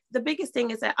short, the biggest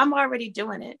thing is that I'm already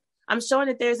doing it. I'm showing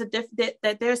that there's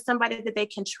that there's somebody that they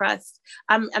can trust.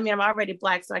 I'm already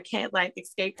Black, so I can't like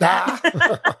escape that.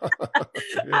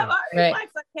 I'm already Black,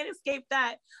 so I can't escape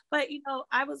that. But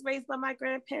I was raised by my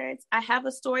grandparents. I have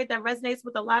a story that resonates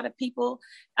with a lot of people.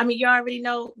 You already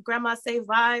know grandma saved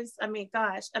lives.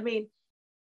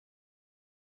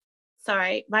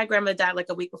 Sorry, my grandma died like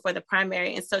a week before the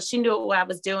primary, and so she knew what I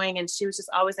was doing, and she was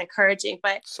just always encouraging.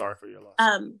 But sorry for your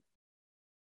loss.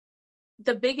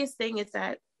 The biggest thing is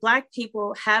that Black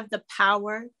people have the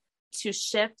power to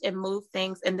shift and move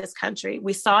things in this country.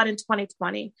 We saw it in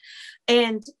 2020,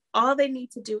 and all they need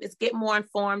to do is get more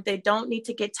informed. They don't need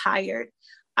to get tired.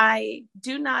 I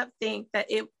do not think that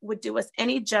it would do us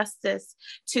any justice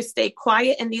to stay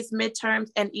quiet in these midterms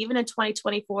and even in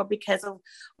 2024 because of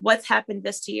what's happened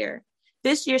this year.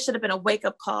 This year should have been a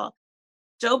wake-up call.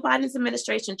 Joe Biden's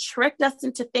administration tricked us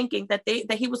into thinking that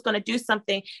he was going to do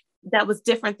something that was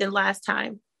different than last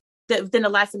time, than the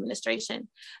last administration.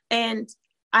 And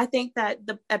I think that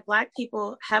Black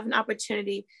people have an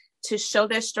opportunity to show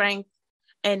their strength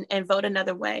and vote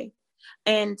another way.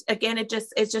 And again, it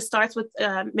just starts with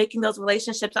making those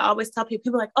relationships. I always tell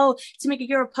people like, "Oh, Tamika,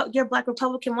 you're a Black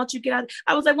Republican. Won't you get out?"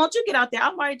 I was like, "Won't you get out there?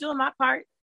 I'm already doing my part.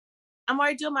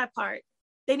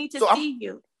 They need to see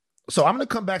you." So I'm going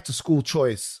to come back to school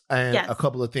choice and Yes. a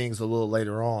couple of things a little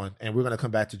later on, and we're going to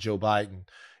come back to Joe Biden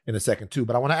in a second too.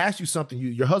 But I want to ask you something.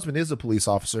 Your husband is a police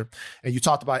officer, and you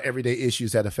talked about everyday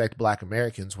issues that affect Black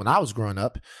Americans. When I was growing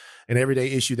up, an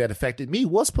everyday issue that affected me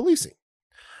was policing.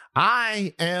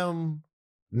 I am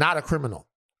not a criminal.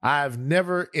 I've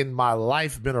never in my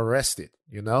life been arrested.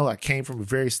 I came from a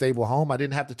very stable home. I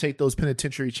didn't have to take those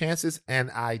penitentiary chances,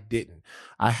 and I didn't.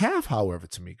 I have, however,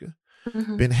 Tamika,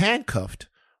 been handcuffed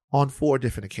on 4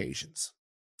 different occasions.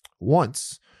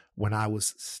 Once, when I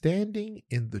was standing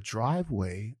in the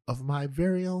driveway of my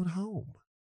very own home,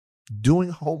 doing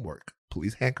homework.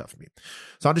 Police handcuffed me.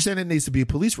 So I understand there needs to be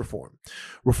police reform.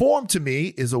 Reform to me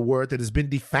is a word that has been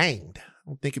defanged. I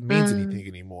don't think it means anything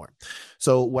anymore.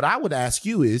 So what I would ask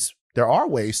you is, there are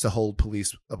ways to hold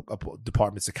police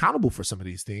departments accountable for some of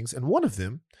these things. And one of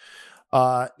them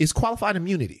is qualified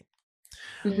immunity.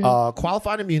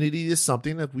 Qualified immunity is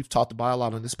something that we've talked about a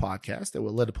lot on this podcast that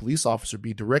will let a police officer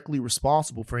be directly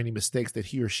responsible for any mistakes that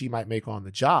he or she might make on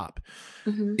the job.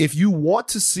 If you want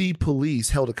to see police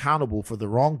held accountable for the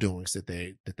wrongdoings that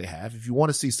they have, if you want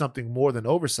to see something more than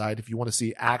oversight, if you want to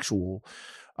see actual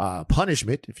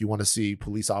punishment, if you want to see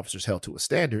police officers held to a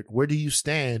standard, where do you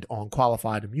stand on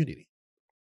qualified immunity?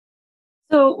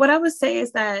 So what I would say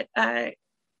is that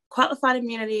qualified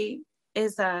immunity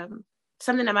is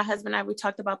something that my husband and we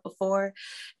talked about before.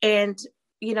 And,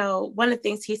 one of the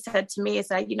things he said to me is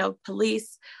that,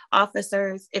 police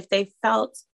officers, if they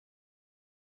felt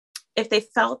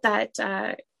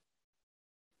that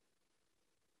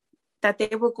that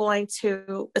they were going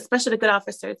to, especially the good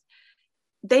officers,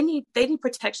 they need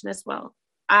protection as well.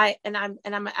 I'm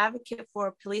an advocate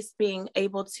for police being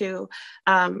able to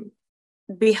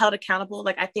be held accountable.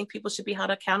 Like, I think people should be held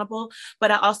accountable,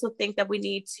 but I also think that we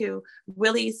need to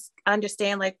really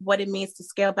understand like what it means to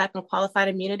scale back on qualified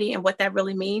immunity and what that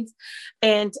really means.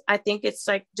 And I think it's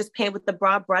like just painted with the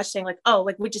broad brush saying like, oh,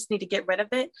 like we just need to get rid of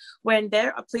it, when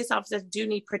police officers do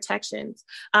need protections.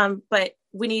 But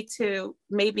we need to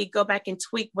maybe go back and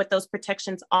tweak what those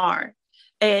protections are.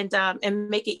 And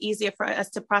make it easier for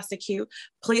us to prosecute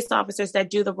police officers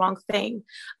that do the wrong thing.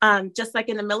 Just like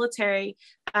in the military,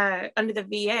 under the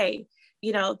VA,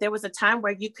 there was a time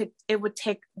where it would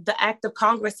take the act of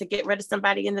Congress to get rid of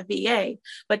somebody in the VA.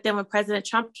 But then when President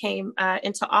Trump came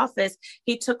into office,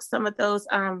 he took some of those,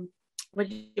 what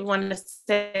do you want to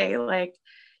say, like,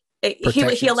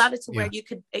 he allowed it to where you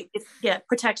could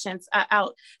protections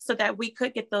out so that we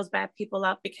could get those bad people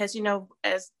out, because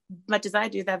as much as I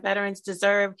do that, veterans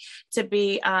deserve to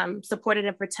be supported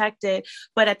and protected.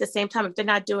 But at the same time, if they're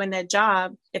not doing their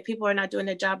job, if people are not doing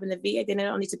their job in the VA, then they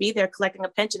don't need to be there collecting a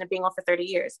pension and being on for 30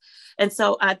 years. And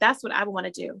so that's what I want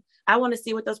to do. I want to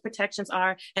see what those protections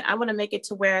are, and I want to make it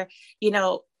to where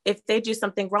if they do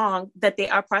something wrong, that they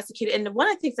are prosecuted. And one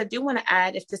of the things I do want to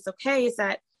add, if it's okay, is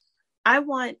that I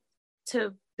want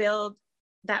to build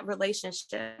that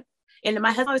relationship. And my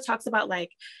husband always talks about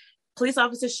like police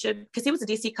officers should, because he was a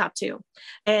DC cop too.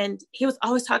 And he was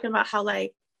always talking about how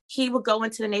like he would go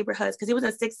into the neighborhoods, because he was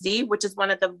in 6D, which is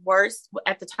one of the worst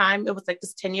at the time. It was like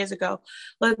just 10 years ago,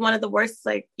 like one of the worst,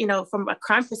 like, from a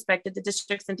crime perspective, the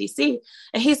districts in DC.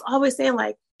 And he's always saying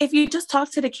like, if you just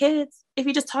talk to the kids, if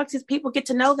you just talk to people, get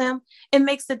to know them, it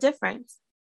makes a difference.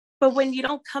 But when you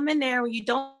don't come in there, when you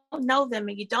don't know them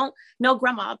and you don't know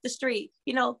grandma off the street,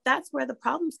 that's where the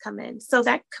problems come in. So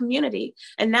that community,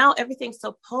 and now everything's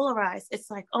so polarized.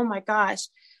 It's like, oh my gosh,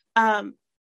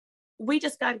 we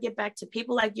just got to get back to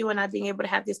people like you and I being able to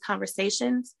have these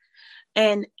conversations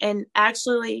and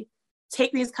actually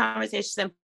take these conversations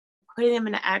and putting them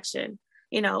into action.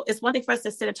 It's one thing for us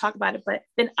to sit and talk about it, but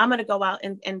then I'm going to go out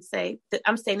and say that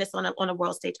I'm saying this on a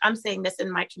world stage. I'm saying this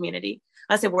in my community.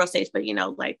 I say world stage, but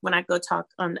like when I go talk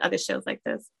on other shows like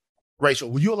this. Rachel,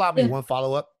 will you allow me one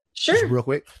follow-up? Sure. Just real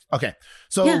quick. Okay.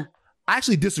 So I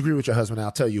actually disagree with your husband, and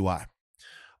I'll tell you why.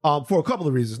 For a couple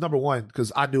of reasons. Number one,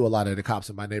 because I knew a lot of the cops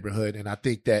in my neighborhood, and I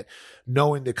think that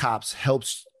knowing the cops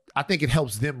helps. I think it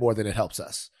helps them more than it helps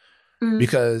us.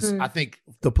 Because I think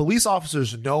the police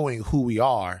officers knowing who we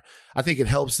are, I think it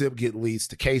helps them get leads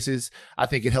to cases. I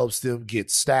think it helps them get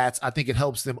stats. I think it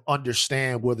helps them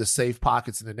understand where the safe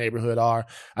pockets in the neighborhood are.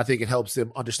 I think it helps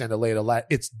them understand the lay of the land.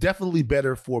 It's definitely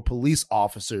better for police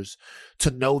officers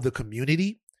to know the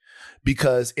community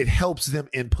because it helps them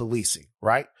in policing,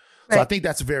 right? So I think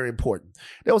that's very important.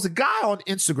 There was a guy on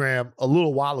Instagram a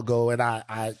little while ago, and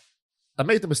I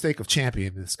made the mistake of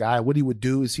championing this guy. What he would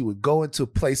do is he would go into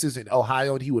places in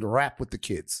Ohio and he would rap with the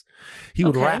kids. He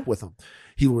would rap with them.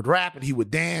 He would rap and he would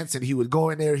dance and he would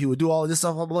go in there. He would do all of this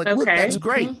stuff. I'm like, look, that's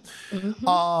great.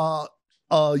 A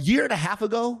year and a half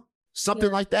ago,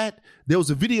 something like that, there was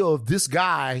a video of this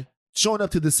guy showing up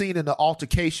to the scene in the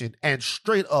altercation and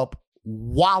straight up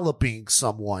walloping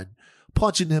someone,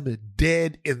 punching him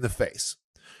dead in the face.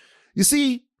 You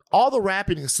see, all the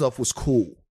rapping and stuff was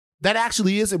cool. That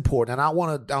actually is important, and I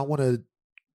want to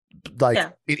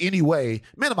in any way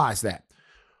minimize that.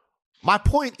 My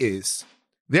point is,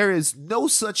 there is no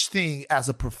such thing as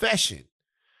a profession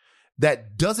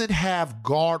that doesn't have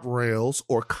guardrails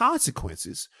or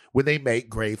consequences when they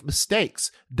make grave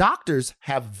mistakes. Doctors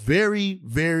have very,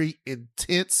 very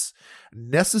intense,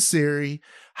 necessary,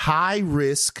 high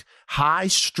risk, high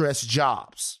stress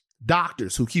jobs.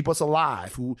 Doctors who keep us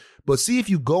alive, but see, if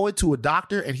you go into a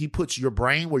doctor and he puts your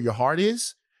brain where your heart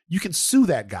is, you can sue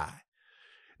that guy.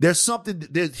 There's something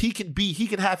that he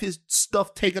can have his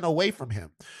stuff taken away from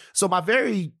him. So my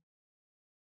very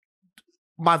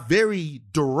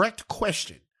direct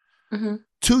question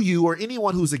to you or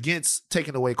anyone who's against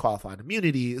taking away qualified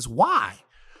immunity is why?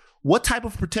 What type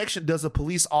of protection does a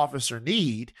police officer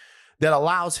need that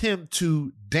allows him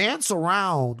to dance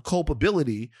around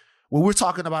culpability when we're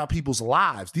talking about people's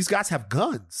lives? These guys have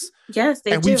guns. Yes,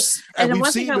 they do. We've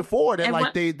seen before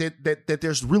that that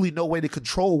there's really no way to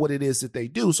control what it is that they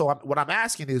do. So what I'm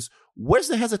asking is, where's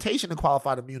the hesitation in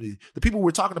qualified immunity? The people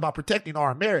we're talking about protecting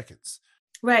are Americans.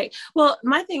 Right. Well,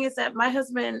 my thing is that my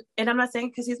husband, and I'm not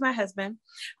saying because he's my husband,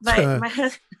 but my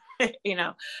husband,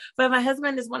 but my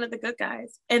husband is one of the good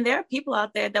guys. And there are people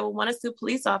out there that will want to sue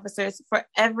police officers for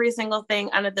every single thing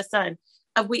under the sun.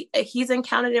 He's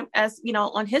encountered it as,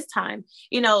 on his time,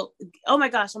 oh my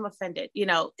gosh, I'm offended,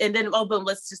 and then, oh, boom,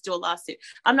 let's just do a lawsuit.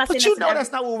 I'm not saying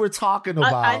that's not what we're talking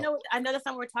about. I know that's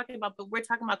not what we're talking about, but we're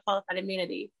talking about qualified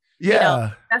immunity.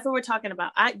 Yeah. That's what we're talking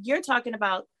about. You're talking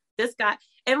about this guy.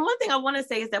 And one thing I want to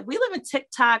say is that we live in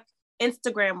TikTok,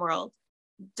 Instagram world.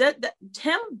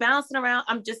 Him bouncing around,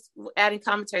 I'm just adding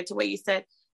commentary to what you said.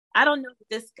 I don't know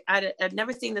this. I've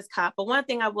never seen this cop, but one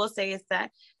thing I will say is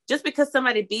that just because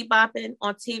somebody bebopping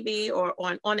on TV or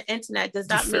on the internet does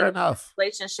not mean a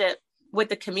relationship with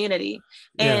the community.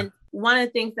 And one of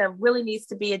the things that really needs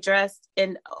to be addressed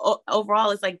and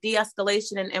overall is like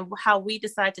de-escalation and how we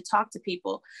decide to talk to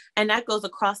people. And that goes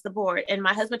across the board. And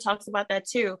my husband talks about that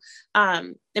too.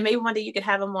 And maybe one day you could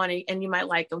have him on and you might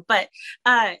like him, but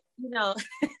you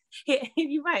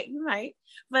might,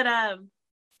 but,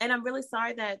 and I'm really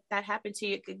sorry that happened to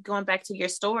you, going back to your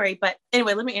story. But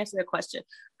anyway, let me answer the question.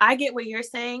 I get what you're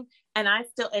saying, and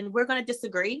we're going to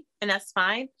disagree, and that's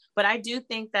fine. But I do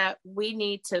think that we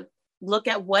need to look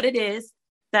at what it is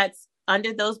that's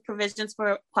under those provisions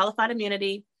for qualified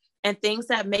immunity and things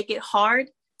that make it hard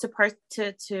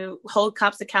to hold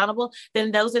cops accountable.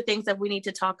 Then those are things that we need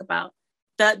to talk about.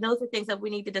 Those are things that we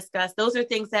need to discuss. Those are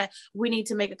things that we need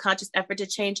to make a conscious effort to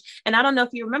change. And I don't know if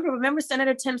you remember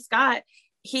Senator Tim Scott.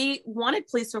 He wanted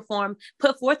police reform,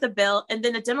 put forth a bill, and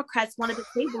then the Democrats wanted to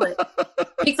table it.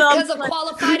 Because of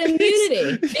qualified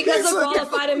immunity.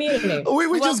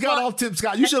 We just got off Tim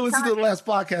Scott. You should listen to the last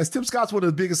podcast. Tim Scott's one of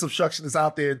the biggest obstructionists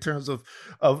out there in terms of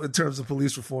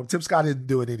police reform. Tim Scott isn't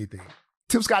doing anything.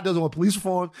 Tim Scott doesn't want police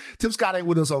reform. Tim Scott ain't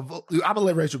with us on. I'm gonna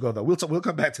let Rachel go though. We'll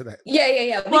come back to that.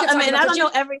 Yeah. Well, I don't know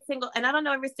every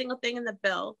single thing in the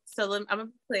bill. So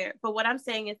I'm clear. But what I'm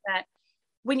saying is that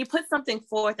when you put something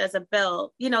forth as a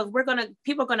bill, you know,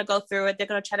 people are going to go through it. They're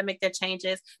going to try to make their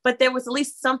changes, but there was at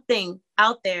least something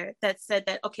out there that said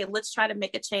that, okay, let's try to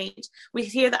make a change. We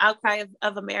hear the outcry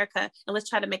of America, and let's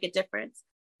try to make a difference.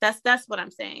 That's what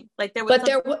I'm saying. Like there was,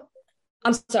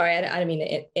 I'm sorry, I didn't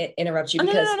mean to interrupt you,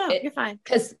 because no, you're fine.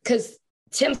 Because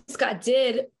Tim Scott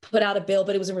did put out a bill,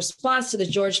 but it was in response to the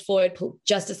George Floyd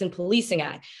Justice and Policing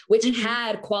Act, which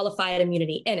had qualified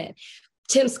immunity in it.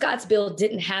 Tim Scott's bill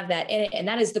didn't have that in it. And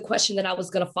that is the question that I was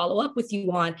going to follow up with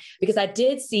you on, because I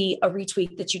did see a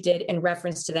retweet that you did in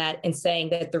reference to that, and saying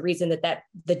that the reason that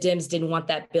the Dems didn't want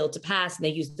that bill to pass and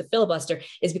they used the filibuster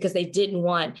is because they didn't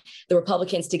want the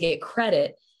Republicans to get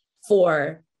credit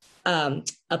for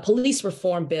a police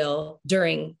reform bill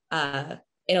during an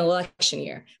election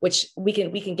year, which we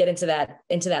can get into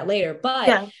that later.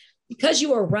 But because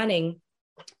you are running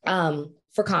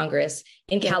for Congress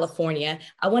in California,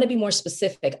 I want to be more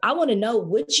specific. I want to know,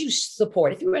 would you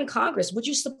support, if you were in Congress, would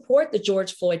you support the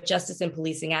George Floyd Justice and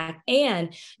Policing Act?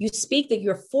 And you speak that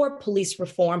you're for police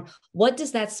reform. What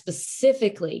does that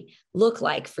specifically look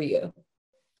like for you?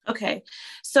 Okay.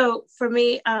 So for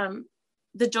me,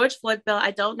 the George Floyd bill,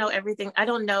 I don't know everything. I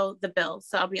don't know the bill.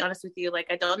 So I'll be honest with you. Like,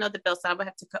 I don't know the bill. So I would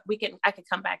have to, I could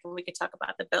come back and we could talk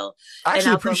about the bill. I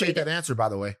actually appreciate that answer, by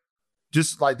the way.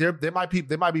 Just like there might be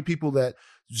people that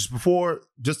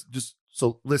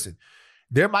so listen,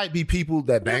 there might be people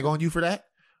that bang on you for that.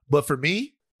 But for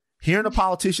me, hearing a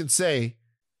politician say,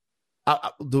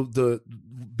 the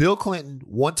Bill Clinton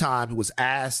one time was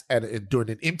asked during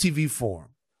an MTV forum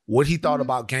what he thought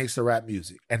about gangster rap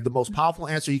music. And the most powerful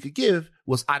answer he could give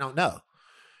was, I don't know.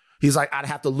 He's like, I'd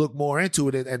have to look more into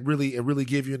it and really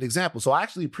give you an example. So I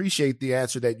actually appreciate the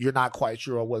answer that you're not quite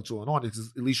sure on what's going on. At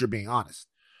least you're being honest.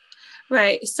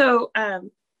 Right. So,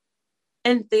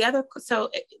 and the other,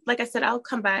 so like I said, I'll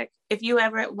come back. If you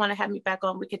ever want to have me back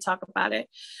on, we could talk about it.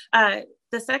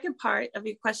 The second part of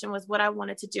your question was what I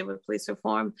wanted to do with police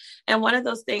reform. And one of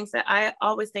those things that I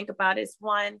always think about is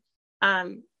one,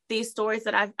 these stories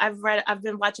that I've read. I've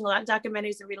been watching a lot of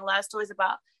documentaries and reading a lot of stories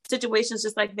about situations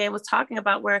just like Van was talking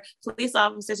about, where police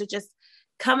officers are just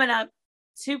coming up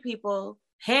to people,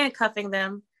 handcuffing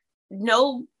them.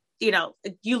 No,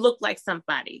 you look like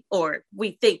somebody, or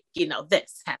we think,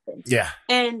 this happened. Yeah.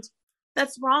 And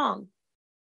that's wrong.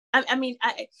 I'm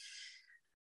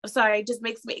sorry, it just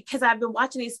makes me, because I've been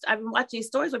watching these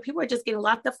stories where people are just getting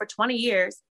locked up for 20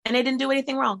 years and they didn't do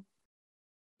anything wrong.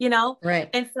 Right.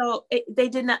 And so they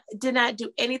did not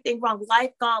do anything wrong.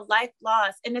 Life gone, life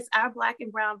lost. And it's our Black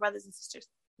and brown brothers and sisters,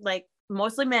 like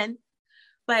mostly men.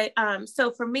 But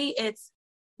so for me, it's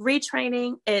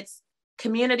retraining, it's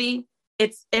community.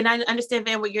 And I understand,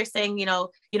 Van, what you're saying, you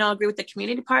don't agree with the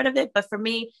community part of it, but for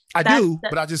me, I do,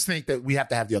 but I just think that we have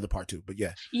to have the other part too. But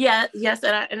yeah. Yeah, yes,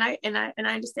 and I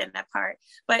understand that part.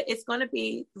 But it's going to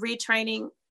be retraining,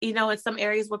 in some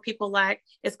areas where people lack.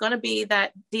 It's going to be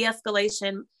that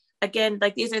de-escalation. Again,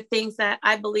 like these are things that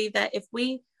I believe that if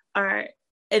we are,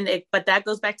 but that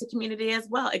goes back to community as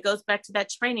well. It goes back to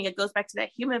that training. It goes back to that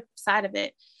human side of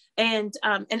it. And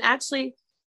actually,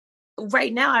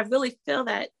 right now, I really feel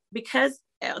that because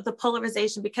the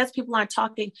polarization, because people aren't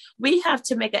talking, we have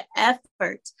to make an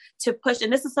effort to push.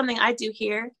 And this is something I do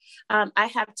here. I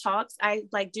have talks.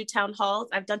 I do town halls.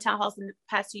 I've done town halls in the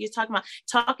past 2 years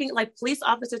talking like police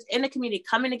officers in the community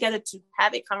coming together to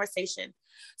have a conversation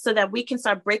so that we can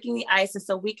start breaking the ice, and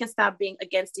so we can stop being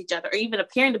against each other or even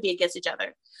appearing to be against each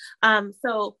other.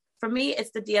 So for me,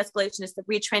 it's the de-escalation, it's the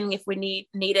retraining if we need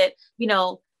it,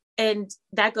 and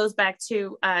that goes back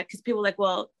to because people are like,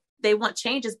 well, they want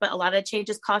changes, but a lot of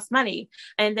changes cost money.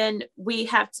 And then we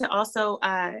have to also,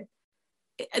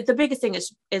 the biggest thing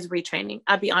is retraining.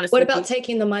 I'll be honest. What about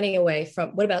taking the money away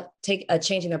from, what about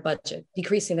changing their budget,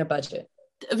 decreasing their budget?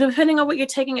 Depending on what you're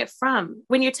taking it from.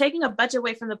 When you're taking a budget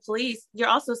away from the police, you're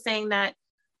also saying that,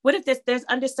 what if there's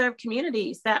underserved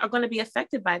communities that are going to be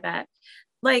affected by that?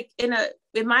 Like in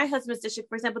my husband's district,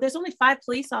 for example, there's only 5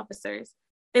 police officers.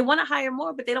 They want to hire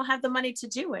more, but they don't have the money to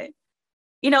do it.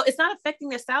 It's not affecting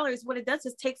their salaries. What it does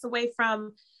is takes away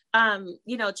from,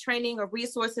 training or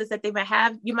resources that they might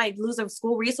have. You might lose a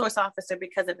school resource officer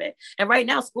because of it. And right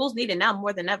now, schools need it now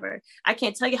more than ever. I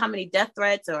can't tell you how many death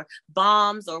threats or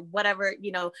bombs or whatever,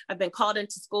 have been called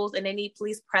into schools and they need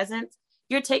police presence.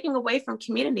 You're taking away from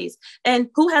communities. And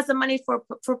who has the money for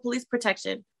police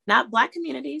protection? Not Black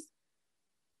communities.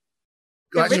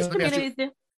 The rich communities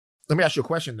do. Let me ask you a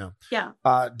question now. Yeah.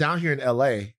 Down here in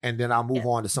LA, and then I'll move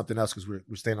on to something else because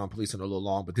we're staying on policing a little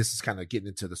long, but this is kind of getting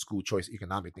into the school choice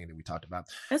economic thing that we talked about.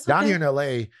 Down here in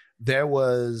LA, there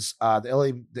was the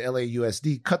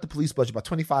LAUSD cut the police budget by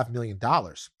 $25 million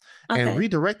and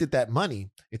redirected that money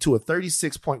into a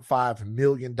 $36.5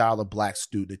 million Black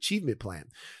Student Achievement Plan.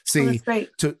 See,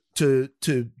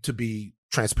 to be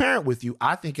transparent with you,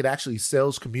 I think it actually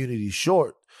sells communities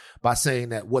short by saying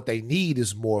that what they need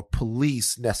is more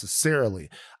police necessarily.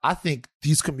 I think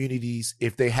these communities,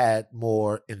 if they had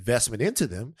more investment into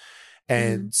them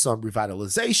and some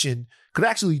revitalization, could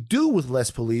actually do with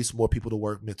less police, more people to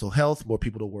work mental health, more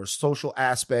people to work social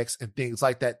aspects and things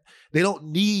like that. They don't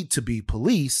need to be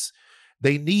police.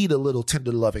 They need a little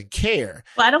tender loving care.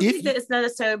 Well, I don't think that it's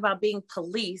necessarily about being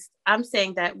policed. I'm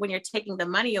saying that when you're taking the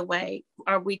money away,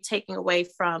 are we taking away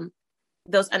from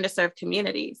those underserved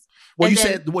communities? Well, you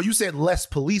said less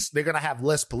police. They're going to have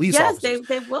less police officers. Yes,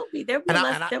 they will be. There will be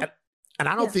less. And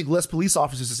I don't think less police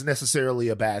officers is necessarily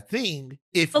a bad thing.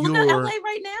 But look at LA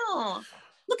right now.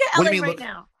 Look at LA right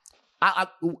now.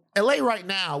 LA right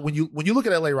now. When you look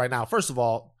at LA right now, first of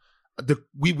all,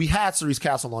 we had Cerise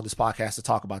Castle on this podcast to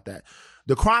talk about that.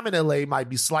 The crime in LA might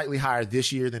be slightly higher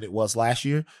this year than it was last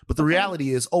year, but the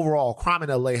reality is overall crime in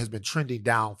LA has been trending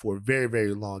down for a very,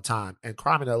 very long time, and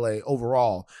crime in LA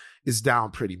overall is down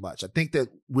pretty much. I think that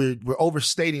we're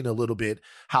overstating a little bit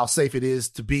how safe it is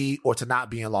to be or to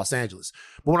not be in Los Angeles.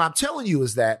 But what I'm telling you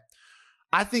is that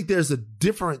I think there's a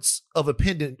difference of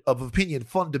opinion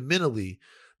fundamentally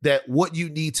that what you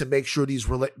need to make sure these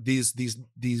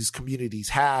communities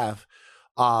have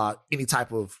any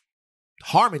type of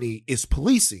harmony is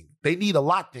policing. They need a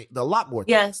lot more things.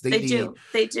 Yes, they do.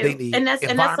 They need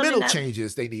environmental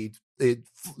changes. They need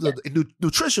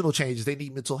nutritional changes. They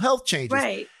need mental health changes.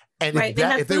 Right. And they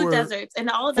have food deserts and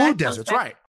all of that. Food deserts,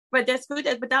 right. But there's food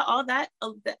deserts, but all that.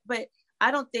 But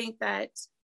I don't think that,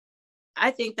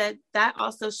 I think that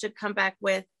also should come back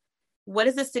with, what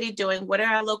is the city doing? What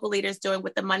are our local leaders doing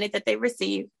with the money that they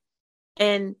receive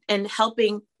and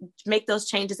helping make those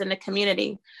changes in the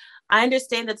community? I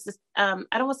understand that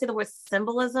I don't want to say the word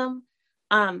symbolism.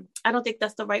 I don't think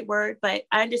that's the right word, but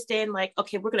I understand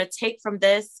okay, we're going to take from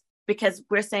this because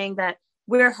we're saying that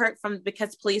we're hurt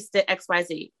because police did X, Y,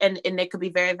 Z, and they could be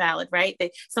very valid, right?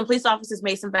 Some police officers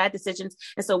made some bad decisions.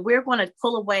 And so we're going to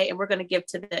pull away and we're going to give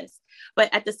to this.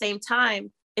 But at the same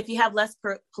time, if you have less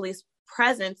police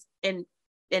presence and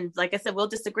like I said, we'll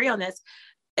disagree on this.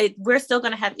 We're still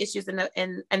going to have issues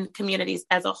in communities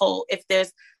as a whole. If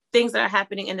there's things that are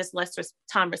happening in this less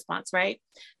time response, right?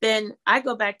 Then I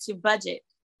go back to budget.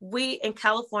 We in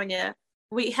California,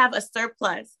 we have a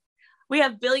surplus. We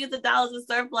have billions of dollars in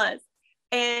surplus.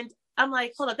 And I'm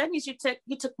like, hold up, that means you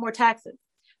took more taxes.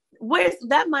 Where's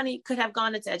that money could have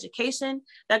gone into education?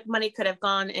 That money could have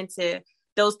gone into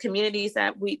those communities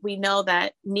that we know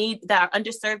that are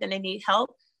underserved and they need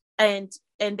help. And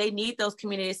they need those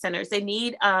community centers. They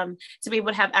need to be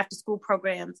able to have after school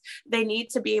programs. They need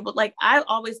to be able, I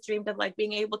always dreamed of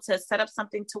being able to set up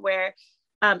something to where,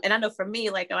 and I know for me,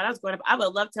 when I was growing up, I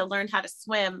would love to learn how to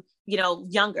swim, at a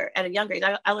younger age.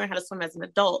 I learned how to swim as an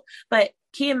adult. But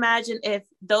can you imagine if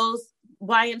those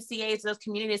YMCAs, those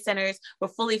community centers were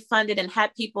fully funded and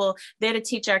had people there to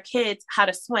teach our kids how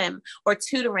to swim or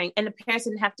tutoring, and the parents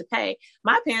didn't have to pay?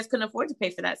 My parents couldn't afford to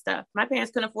pay for that stuff. My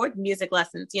parents couldn't afford music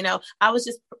lessons. I was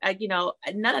just,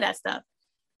 none of that stuff.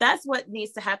 That's what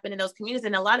needs to happen in those communities.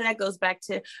 And a lot of that goes back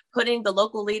to putting the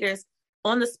local leaders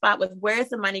on the spot with where's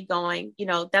the money going.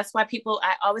 That's why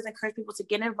I always encourage people to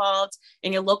get involved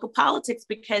in your local politics,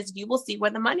 because you will see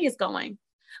where the money is going.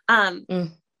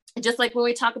 Just like when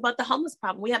we talk about the homeless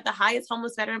problem, we have the highest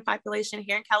homeless veteran population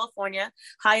here in California,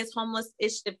 highest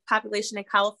homeless-ish population in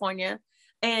California.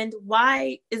 And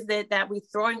why is it that we're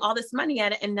throwing all this money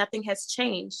at it and nothing has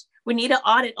changed? We need an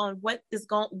audit on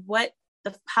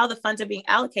how the funds are being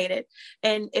allocated.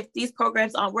 And if these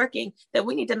programs aren't working, then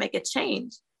we need to make a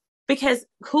change. Because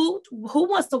who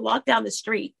wants to walk down the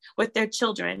street with their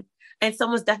children and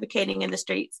someone's defecating in the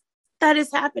streets? That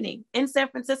is happening in San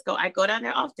Francisco. I go down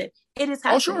there often. It is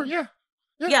happening. Oh, sure.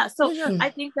 Yeah. So I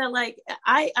think that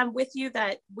I'm with you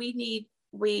that we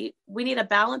need a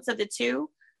balance of the two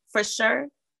for sure.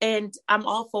 And I'm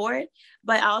all for it.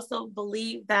 But I also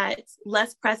believe that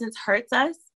less presence hurts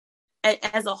us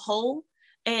as a whole.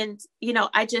 And,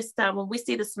 I just, when we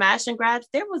see the smash and grabs,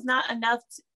 there was not enough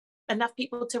enough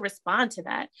people to respond to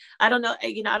that. I don't know.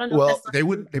 I don't know. Well, they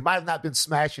wouldn't. They might have not been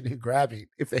smashing and grabbing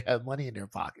if they had money in their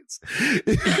pockets. You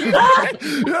know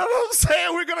what I'm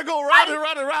saying? We're gonna go round and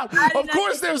round and round. Of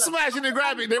course, they're smashing and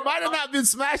grabbing. They might have not been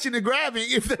smashing and grabbing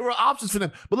if there were options for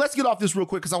them. But let's get off this real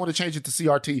quick because I want to change it to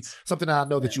CRT, something that I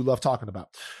know that you love talking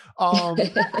about.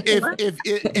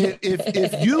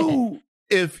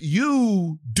 If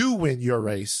you do win your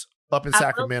race up in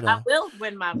Sacramento, I will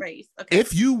win my race. Okay.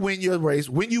 If you win your race,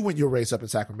 when you win your race up in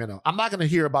Sacramento, I'm not going to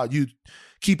hear about you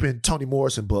keeping Toni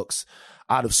Morrison books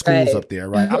out of schools up there,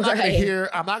 right? I'm not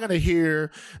going to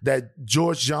hear that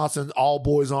George Johnson, all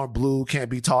boys aren't blue, can't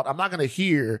be taught. I'm not going to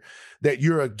hear that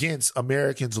you're against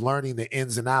Americans learning the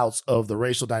ins and outs of the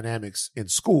racial dynamics in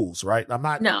schools, right? I'm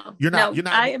not. No, you're not.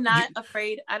 I am not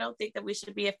afraid. I don't think that we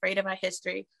should be afraid of our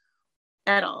history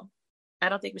at all. I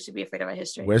don't think we should be afraid of our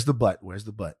history. Where's the but?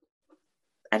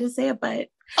 I didn't say a but.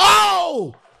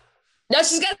 Oh! No,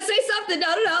 she's got to say something. No.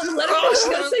 Let her know. She's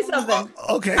got to say something.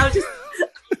 Okay.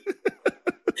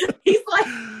 He's like,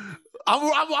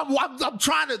 I'm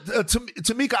trying to,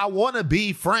 Tamika, I want to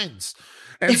be friends.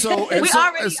 And so we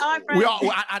already are friends.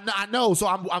 I know. So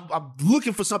I'm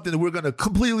looking for something that we're going to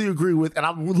completely agree with. And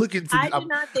I'm looking for. I do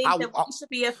not think that we should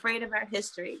be afraid of our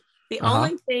history. The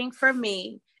only thing for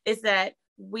me is that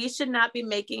we should not be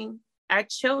making our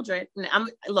children.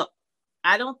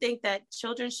 I don't think that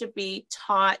children should be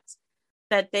taught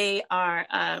that they are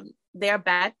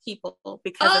bad people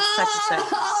because of such and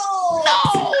such.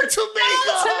 No,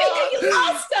 Tamika, you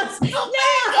lost us. Tamika,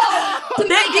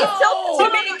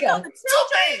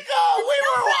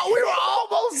 we were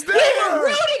almost there. We were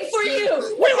rooting for you.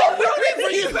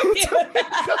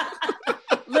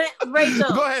 Rachel,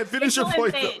 go ahead, finish your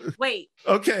point. Wait.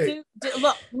 Okay.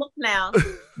 Look now.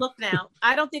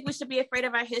 I don't think we should be afraid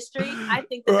of our history. I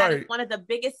think that is one of the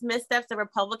biggest missteps the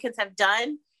Republicans have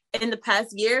done in the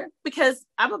past year, because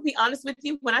I'm gonna be honest with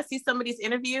you, when I see some of these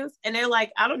interviews and they're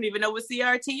like, I don't even know what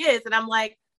CRT is, and I'm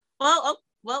like,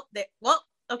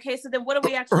 okay, so then what are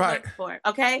we actually looking for?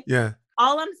 Okay, yeah.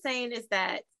 All I'm saying is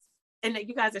that, and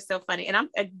you guys are so funny, and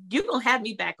you gonna have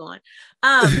me back on.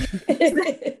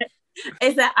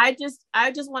 Is that I just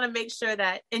want to make sure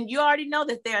that, and you already know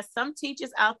that there are some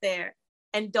teachers out there,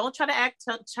 and don't try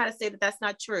to say that that's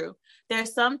not true. There are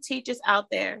some teachers out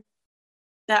there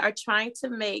that are trying to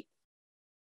make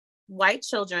white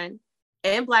children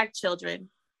and Black children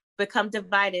become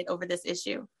divided over this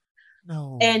issue.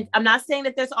 No. And I'm not saying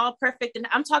that there's all perfect, and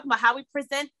I'm talking about how we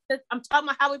present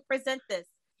this.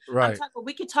 Right.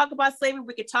 We can talk about slavery.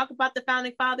 We can talk about the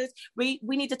founding fathers. We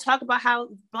need to talk about how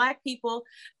Black people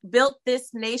built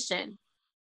this nation,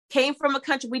 came from a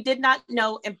country we did not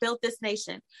know and built this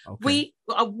nation. Okay.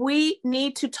 We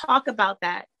need to talk about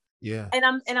that. Yeah. And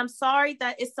I'm sorry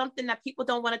that it's something that people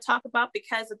don't want to talk about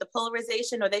because of the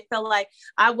polarization, or they feel like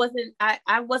I wasn't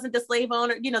the slave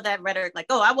owner, that rhetoric, like,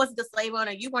 oh, I wasn't the slave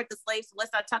owner, you weren't the slave, so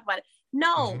let's not talk about it.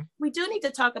 No, we do need to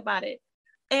talk about it.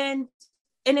 And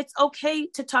it's okay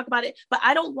to talk about it, but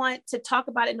I don't want to talk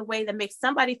about it in a way that makes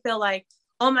somebody feel like,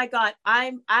 oh my God,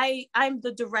 I'm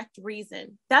the direct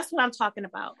reason. That's what I'm talking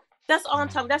about. That's all I'm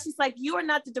talking. That's just like, you are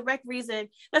not the direct reason.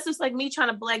 That's just like me trying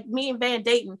to black me and Van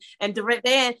Dayton, and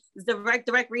Van is the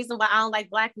direct reason why I don't like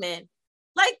Black men.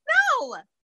 Like, no.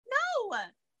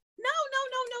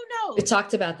 We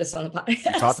talked about this on the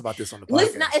podcast.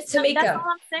 Listen, it's Tamika. That's all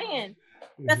I'm saying.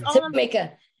 That's all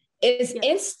Tamika. Is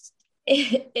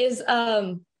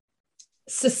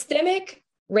systemic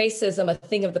racism a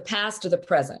thing of the past or the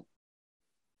present?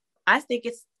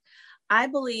 I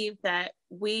believe that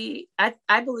we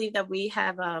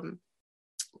have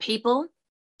people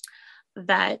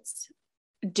that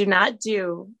do not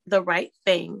do the right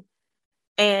thing,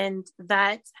 and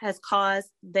that has caused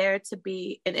there to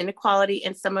be an inequality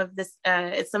in some of this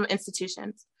some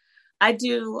institutions. I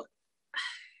do.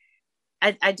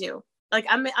 Like,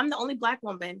 I'm the only Black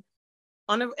woman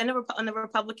on the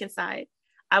Republican side.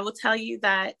 I will tell you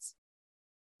that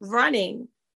running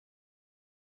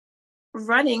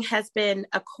has been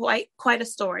quite a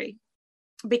story,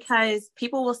 because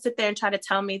people will sit there and try to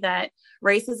tell me that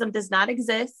racism does not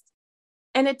exist.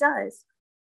 And it does.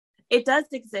 It does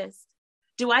exist.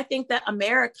 Do I think that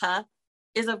America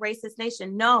is a racist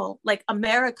nation? No, like,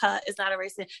 America is not a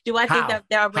racist. Do I think that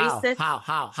there are racists?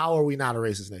 How are we not a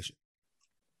racist nation?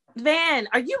 Van,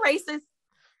 are you racist?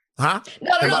 Huh?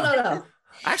 No.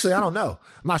 Actually, I don't know.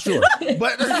 I'm not sure,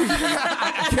 but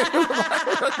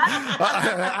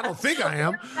I don't think I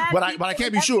am. But I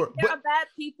can't be sure. There are bad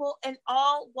people in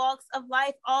all walks of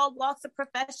life, all walks of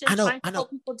profession, trying to pull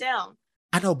people down.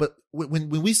 I know, but when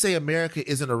we say America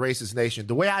isn't a racist nation,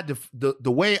 the way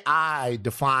I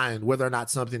define whether or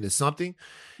not something is something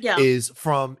is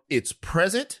from its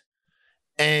present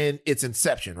and its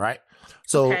inception, right?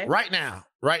 So right now,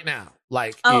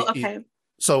 like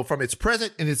so from its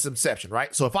present and its inception,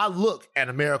 right? So if I look at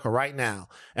America right now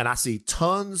and I see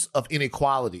tons of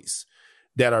inequalities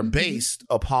that are based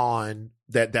upon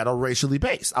that are racially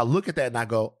based, I look at that and I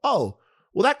go, oh,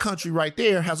 well, that country right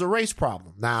there has a race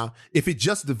problem. Now, if it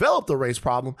just developed a race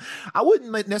problem, I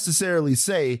wouldn't necessarily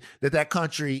say that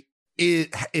country is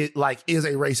a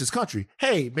racist country.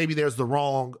 Hey, maybe there's the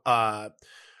wrong,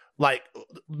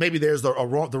 maybe there's the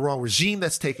wrong regime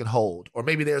that's taken hold, or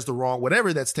maybe there's the wrong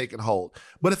whatever that's taken hold.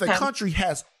 But if a country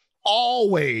has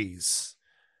always,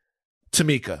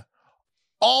 Tamika,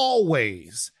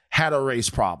 always had a race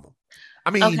problem. I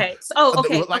mean,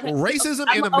 racism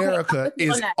in America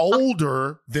is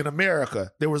older than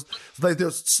America. There's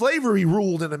slavery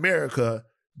ruled in America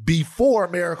before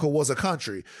America was a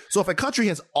country. So if a country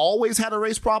has always had a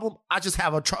race problem, I just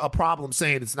have a problem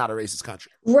saying it's not a racist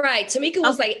country. Right. Tamika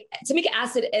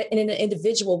asked it in an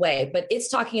individual way, but it's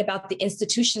talking about the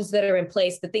institutions that are in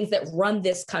place, the things that run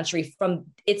this country from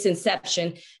its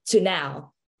inception to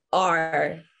now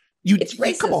are... It's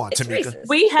racist. Come on, it's Tamika. Racist.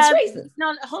 We have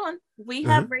no. Hold on. We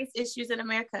have race issues in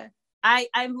America.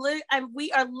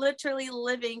 We are literally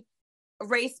living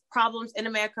race problems in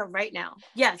America right now.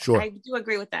 Yes, sure. I do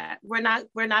agree with that. We're not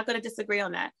going to disagree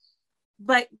on that.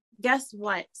 But guess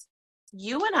what?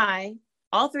 You and I,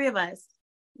 all three of us,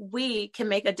 we can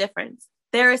make a difference.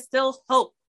 There is still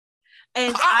hope.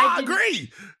 And I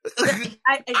agree.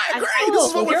 I agree. This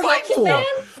is what we're fighting for.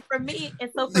 For me,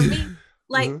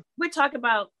 we're talking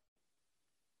about.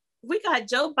 We got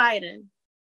Joe Biden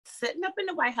sitting up in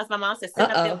the White House. My mom said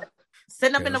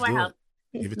sitting up in the White House,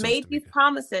 made these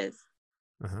promises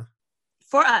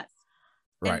for us.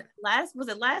 Right.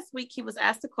 And last week he was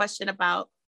asked a question about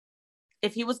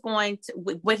if he was going to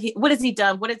what has he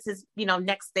done? What is his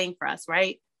next thing for us,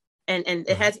 right? And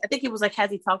it has, I think he was like,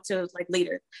 has he talked to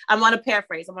leaders? I'm gonna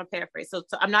paraphrase. So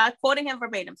I'm not quoting him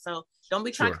verbatim. So don't be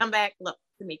trying to come back. Look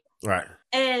to me. Right.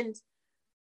 And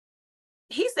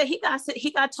he said he got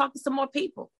to talk to some more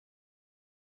people.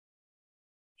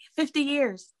 50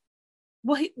 years.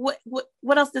 What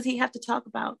else does he have to talk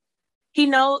about?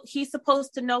 He's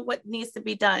supposed to know what needs to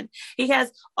be done. He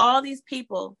has all these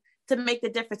people to make the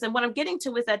difference. And what I'm getting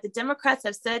to is that the Democrats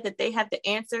have said that they have the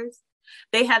answers.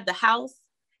 They have the House.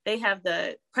 They have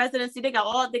the presidency. They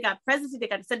got presidency. They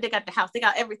got the Senate. They got the House. They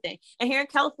got everything. And here in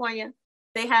California,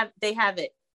 they have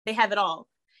it. They have it all.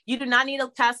 You do not need to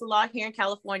pass a law here in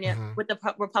California with the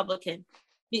Republican.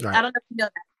 Right. I don't know if you know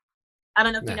that.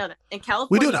 You know that. In California.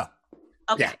 We do know.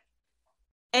 Okay. Yeah.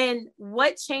 And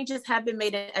what changes have been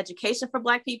made in education for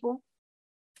Black people?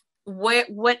 I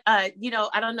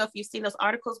don't know if you've seen those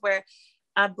articles where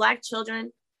Black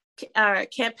children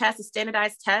can't pass a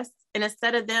standardized test. And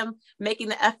instead of them making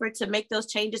the effort to make those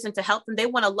changes and to help them, they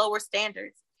want to lower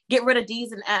standards, get rid of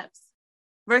D's and F's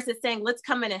versus saying, let's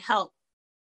come in and help.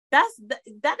 That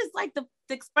is like the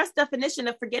express definition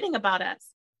of forgetting about us.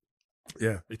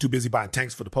 Yeah, they're too busy buying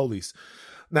tanks for the police.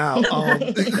 Now, look,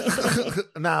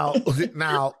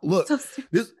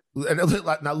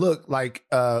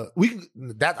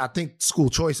 I think school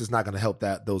choice is not going to help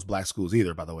those Black schools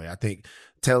either. By the way, I think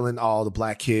telling all the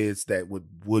Black kids that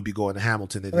would be going to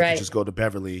Hamilton that they can just go to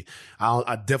Beverly,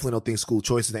 I definitely don't think school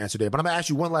choice is the answer there. But I'm gonna ask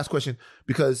you one last question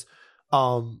because,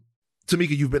 Tamika,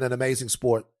 you've been an amazing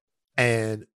sport,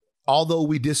 and although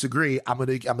we disagree, I'm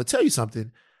gonna tell you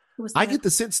something. I get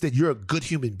the sense that you're a good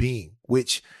human being,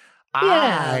 which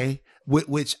I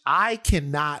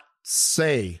cannot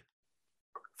say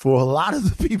for a lot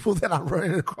of the people that I'm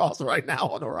running across right now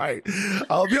on the right.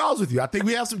 I'll be honest with you. I think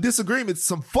we have some disagreements,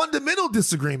 some fundamental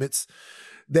disagreements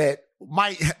that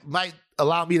might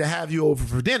allow me to have you over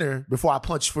for dinner before I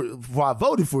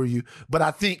voted for you. But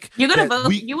I think you're gonna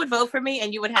vote. You would vote for me,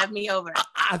 and you would have me over.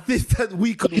 I think that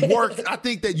we could work. I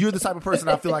think that you're the type of person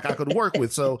I feel like I could work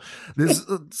with. So this,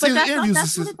 that's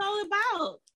what it's all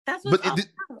about. That's what it's all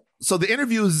about. So the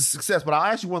interview is a success. But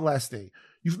I'll ask you one last thing.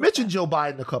 You've mentioned Joe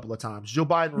Biden a couple of times. Joe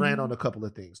Biden ran on a couple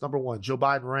of things. Number one, Joe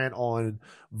Biden ran on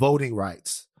voting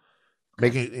rights,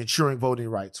 ensuring voting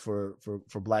rights for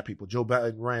Black people. Joe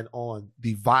Biden ran on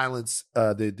the violence,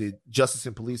 the Justice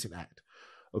and Policing Act.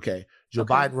 Okay. Joe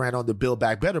Biden ran on the Build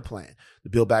Back Better plan. The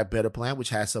Build Back Better plan, which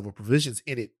has several provisions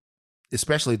in it,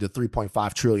 especially the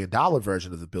 $3.5 trillion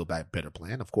version of the Build Back Better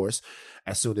plan. Of course,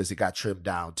 as soon as it got trimmed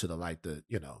down to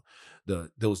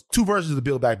those two versions of the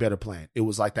Build Back Better plan, it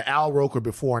was like the Al Roker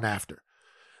before and after.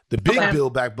 The Big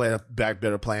Build Back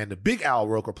Better plan, the Big Al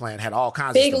Roker plan had all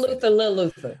kinds Big of stuff. Big Luther, Little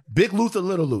Luther. Big Luther,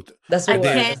 Little Luther. That's what it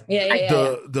was.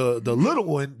 Yeah. The little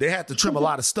one, they had to trim a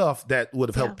lot of stuff that would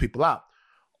have helped people out.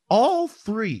 All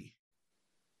three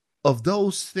of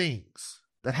those things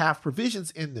that have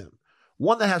provisions in them,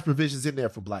 one that has provisions in there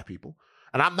for Black people,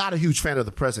 and I'm not a huge fan of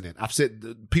the president. I've said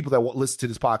the people that listen to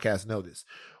this podcast know this.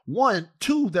 1,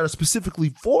 2 that are specifically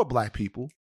for Black people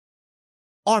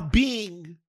are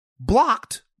being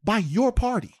blocked by your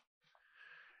party.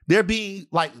 They're being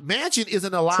like, Manchin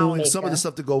isn't allowing some of the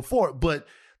stuff to go forward, but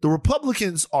the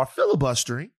Republicans are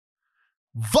filibustering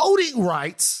voting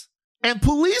rights and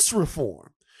police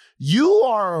reform. You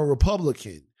are a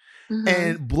Republican,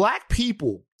 and Black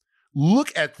people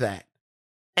look at that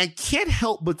and can't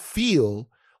help but feel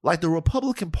like the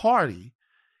Republican Party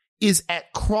is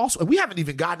at cross. We haven't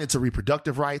even gotten into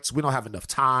reproductive rights. We don't have enough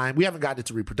time. We haven't gotten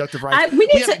into reproductive rights.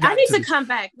 I need to come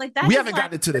back. Like that. We haven't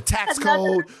gotten into the tax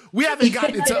code. We haven't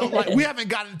gotten into we haven't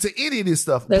gotten into any of this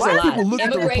stuff. There's Black people look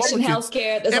immigration,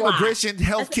 at the Republicans,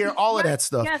 healthcare, healthcare, all of that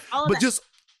stuff. Yes, all of but that. just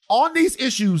on these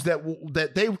issues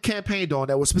that they campaigned on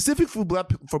that were specific for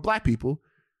Black people,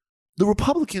 the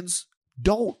Republicans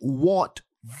don't want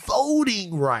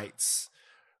voting rights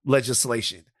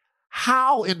legislation.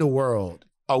 How in the world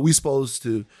are we supposed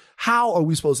to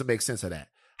make sense of that?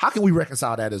 How can we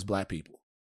reconcile that as Black people?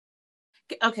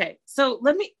 Okay, so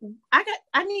we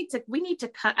need to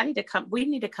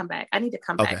come back. I need to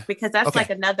come back because that's like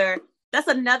another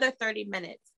 30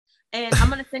 minutes. And I'm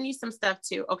going to send you some stuff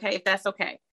too. Okay. If that's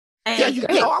okay. And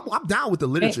I'm down with the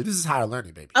literature. This is higher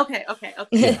learning, baby. Okay.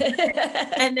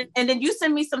 Yeah. and then you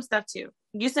send me some stuff too.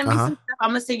 You send me some stuff. I'm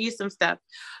going to send you some stuff.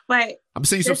 But I'm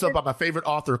sending you some stuff by my favorite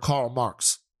author, Karl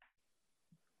Marx.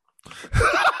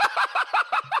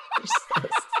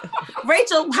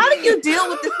 Rachel, how do you deal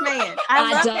with this man?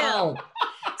 I don't.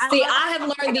 See, I have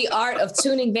learned the art of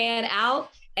tuning Van out,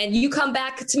 and you come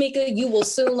back, Tamika, you will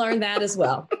soon learn that as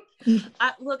well.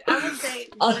 I would say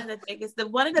one of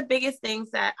the biggest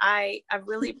things that I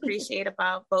really appreciate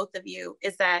about both of you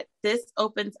is that this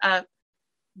opens up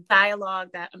dialogue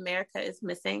that America is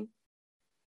missing.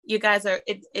 You guys are,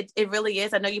 it really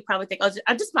is. I know you probably think,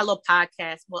 I'm just my little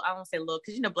podcast. Well, I won't say little,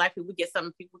 because Black people, we get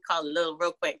something people call it little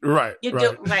real quick. Right.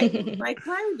 Right. Like,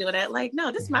 why are we doing that? Like,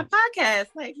 no, this is my podcast.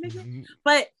 Like,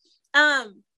 but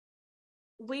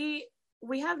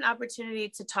we have an opportunity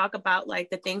to talk about like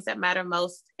the things that matter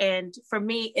most. And for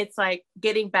me, it's like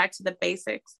getting back to the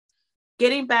basics,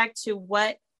 getting back to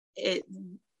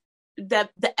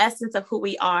the essence of who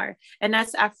we are. And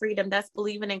that's our freedom. That's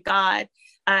believing in God.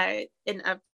 And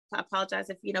I apologize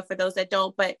if, for those that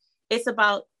don't, but it's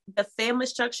about the family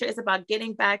structure. It's about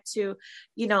getting back to,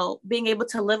 being able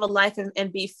to live a life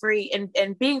and be free,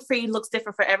 and being free looks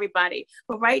different for everybody.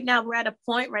 But right now we're at a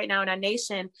point right now in our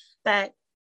nation that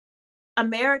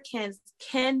Americans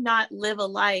cannot live a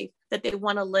life that they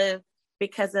want to live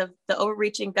because of the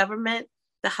overreaching government,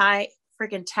 the high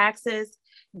freaking taxes,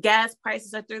 gas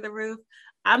prices are through the roof.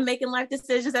 I'm making life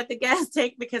decisions at the gas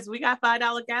tank because we got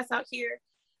 $5 gas out here.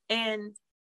 And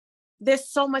there's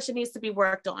so much that needs to be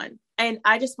worked on. And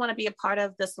I just want to be a part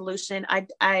of the solution.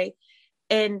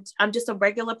 And I'm just a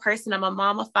regular person. I'm a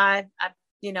mom of 5.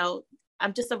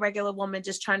 I'm just a regular woman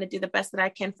just trying to do the best that I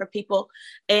can for people.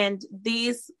 And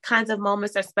these kinds of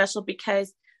moments are special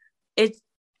because it's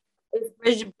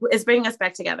bringing us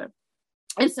back together.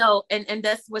 And so, and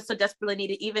that's what's so desperately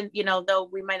needed, even, though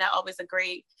we might not always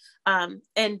agree. And,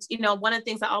 one of the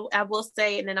things I will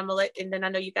say, and then I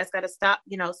know you guys got to stop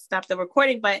the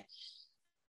recording, but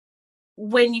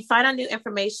when you find out new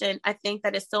information, I think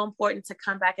that it's so important to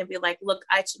come back and be like, look,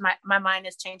 my mind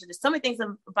is changing. There's so many things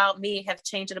about me have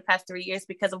changed in the past 3 years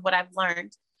because of what I've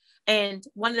learned. And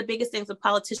one of the biggest things with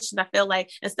politicians, I feel like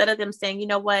instead of them saying, you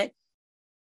know what,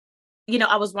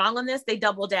 I was wrong on this, they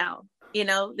double down,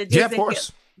 of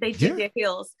course. They dig their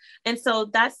heels. And so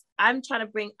I'm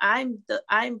bringing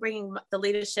the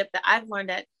leadership that I've learned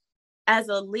that as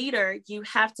a leader, you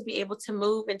have to be able to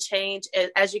move and change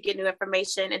as you get new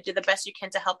information and do the best you can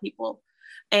to help people.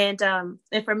 And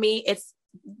for me, it's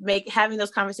having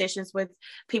those conversations with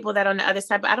people that are on the other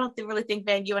side. But I don't really think,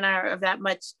 Van, you and I are that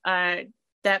much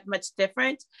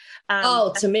different.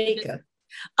 Tamika.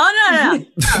 Oh no.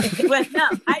 But no,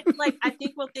 I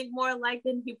think we'll think more alike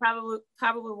than you probably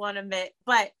want to admit.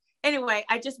 But anyway,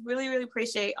 I just really, really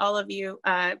appreciate all of you,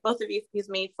 both of you,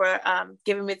 for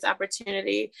giving me this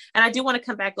opportunity. And I do want to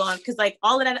come back on because like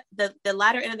all of that, the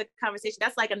latter end of the conversation,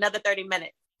 that's like another 30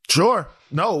 minutes. Sure.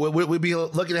 No, we'd be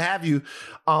looking to have you.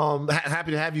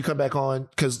 Happy to have you come back on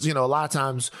because, a lot of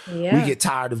times we get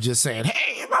tired of just saying,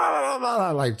 hey, blah, blah, blah,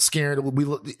 blah, like scared.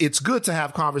 It's good to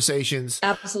have conversations.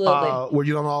 Absolutely. Where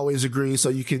you don't always agree so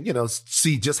you can,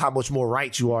 see just how much more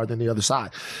right you are than the other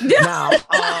side. Now,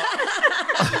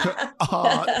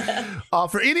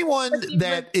 for anyone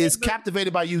that is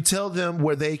captivated by you, tell them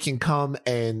where they can come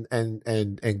and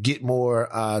get more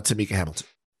Tamika Hamilton.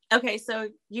 Okay, so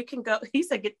you can go. He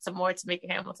said, "Get some more Tamika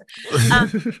Hamilton."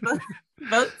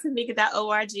 Vote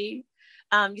Tamika.org. You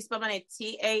spell my name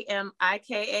Tamika.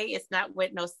 It's not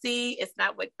with no C. It's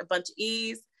not with a bunch of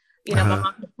E's. My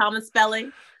mom's common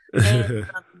spelling.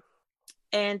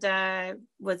 And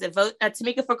was it vote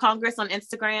Tamika for Congress on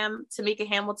Instagram? Tamika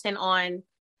Hamilton on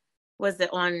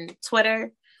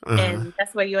Twitter? And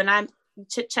that's where you and I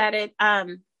chit chatted.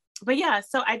 But yeah,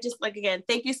 so I just again,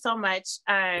 thank you so much.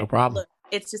 No problem. Look,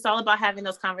 it's just all about having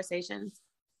those conversations.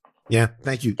 Yeah,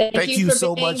 thank you. Thank you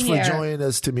so much here. for joining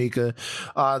us, Tamika.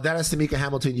 That is Tamika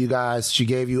Hamilton, you guys. She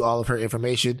gave you all of her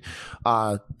information.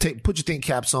 Put your think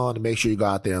caps on and make sure you go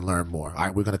out there and learn more. All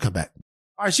right, we're going to come back.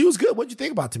 All right, she was good. What did you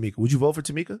think about Tamika? Would you vote for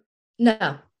Tamika?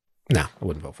 No. No, I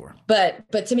wouldn't vote for her. But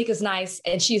Tamika's nice,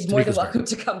 and she's more than welcome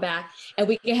to come back, and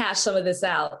we can hash some of this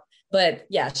out. But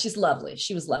yeah, she's lovely.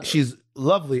 She was lovely. She's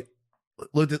lovely.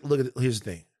 Look at it. Here's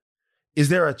the thing. Is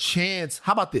there a chance?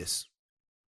 How about this?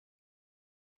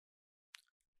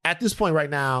 At this point right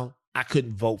now, I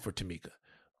couldn't vote for Tamika.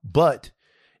 But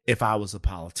if I was a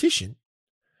politician,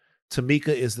 Tamika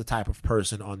is the type of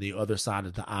person on the other side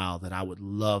of the aisle that I would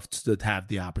love to have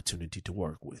the opportunity to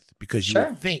work with. Because you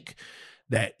would think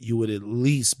that you would at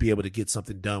least be able to get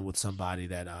something done with somebody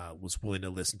that was willing to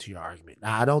listen to your argument.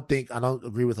 Now, I don't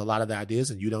agree with a lot of the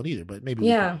ideas, and you don't either, but maybe we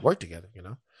can work together,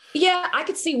 Yeah, I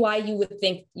could see why you would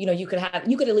think, you could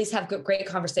at least have great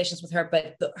conversations with her,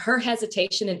 but her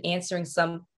hesitation in answering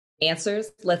some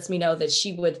answers lets me know that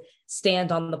she would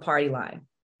stand on the party line.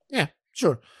 Yeah,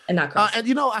 sure. And not cross.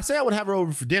 And I say I would have her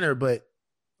over for dinner, but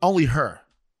only her,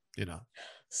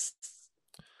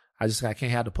 I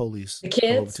can't have the police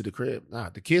come over to the crib. Nah,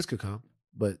 the kids could come,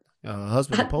 but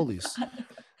husband and police.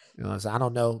 So I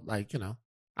don't know,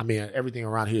 I mean, everything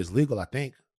around here is legal, I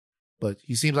think. But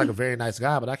he seems like a very nice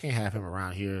guy, but I can't have him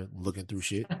around here looking through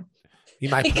shit. He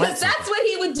might because that's what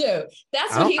he would do.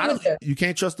 That's what he would do. You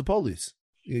can't trust the police.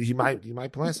 He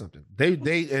might plan something. They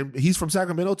and he's from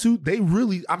Sacramento too. They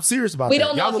really, I'm serious about that. We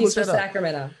don't know if he's from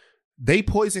Sacramento. They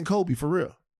poisoned Kobe for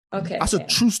real. Okay. That's a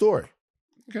true story.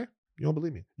 Okay. You don't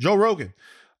believe me. Joe Rogan.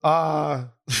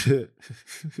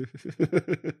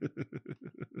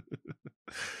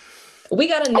 We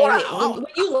got to name it. When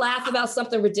you laugh about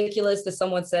something ridiculous that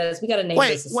someone says, we got to name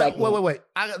this a segment. Wait.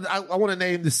 I want to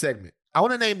name this segment. I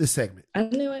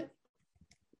knew it.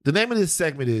 The name of this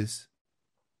segment is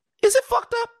it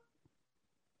fucked up?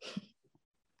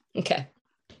 Okay.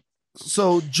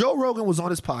 So Joe Rogan was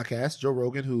on his podcast. Joe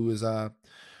Rogan, who is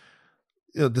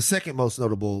the second most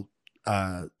notable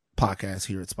podcast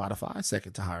here at Spotify,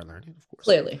 second to Higher Learning, of course.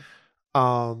 Clearly.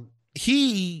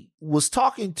 He was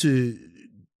talking to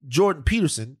Jordan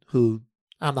Peterson, who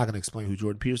I'm not going to explain who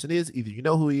Jordan Peterson is. Either you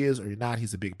know who he is or you're not.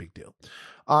 He's a big, big deal.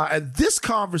 And this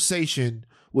conversation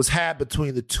was had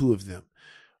between the two of them.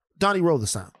 Donnie, roll the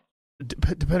sound.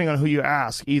 Depending on who you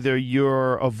ask, either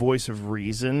you're a voice of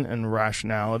reason and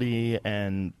rationality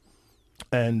and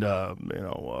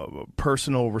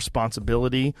personal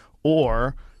responsibility,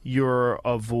 or you're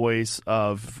a voice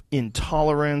of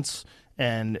intolerance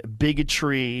and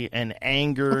bigotry and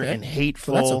anger and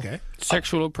hateful. Well, that's okay.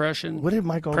 Sexual oppression. What did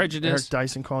Michael prejudice. Eric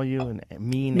Dyson call you? A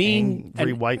mean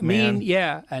angry white man?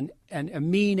 And a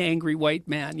mean, angry white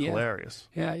man. Yeah. Hilarious.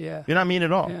 Yeah. You're not mean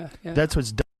at all. Yeah. That's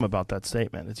what's dumb about that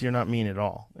statement. It's you're not mean at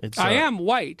all. I am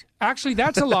white. Actually,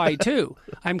 that's a lie, too.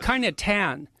 I'm kind of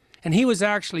tan. And he was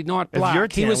actually not black. If you're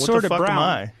tan, he was what sort the of fuck brown. am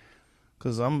I?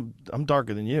 Because I'm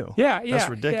darker than you. Yeah. That's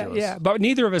ridiculous. Yeah. But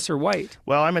neither of us are white.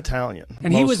 Well, I'm Italian.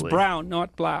 And mostly. he was brown,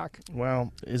 not black.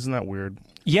 Well, isn't that weird?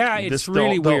 Yeah, it's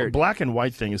really weird. The black and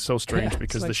white thing is so strange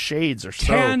because the shades are so...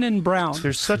 Tan and brown.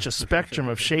 There's such a spectrum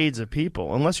of shades of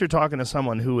people. Unless you're talking to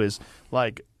someone who is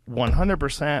like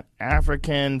 100%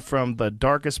 African from the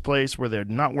darkest place where they're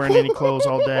not wearing any clothes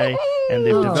all day and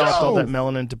they've developed all that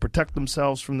melanin to protect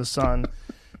themselves from the sun.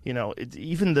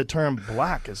 Even the term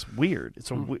black is weird.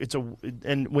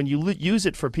 And when you use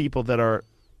it for people that are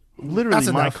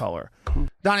literally my color.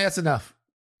 Donnie, that's enough.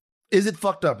 Is it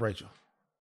fucked up, Rachel?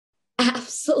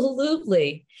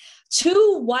 Absolutely.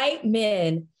 Two white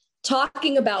men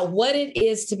talking about what it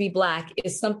is to be black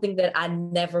is something that I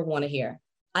never want to hear.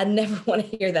 I never want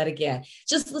to hear that again.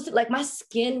 Just listen, my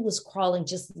skin was crawling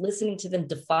just listening to them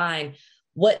define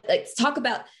what, like,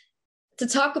 to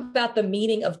talk about the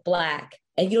meaning of Black,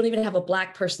 and you don't even have a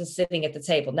Black person sitting at the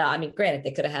table. Now, I mean, granted,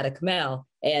 they could have had a Kamel,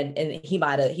 and he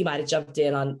might have jumped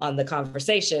in on the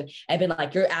conversation and been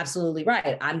like, "You're absolutely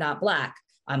right. I'm not Black.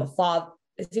 I'm a father."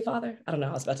 Is he a father? I don't know.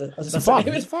 I was about to say. He's a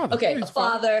father. Okay, a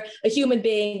father, a human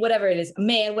being, whatever it is, a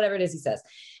man, whatever it is he says.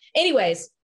 Anyways,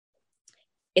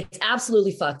 it's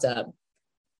absolutely fucked up.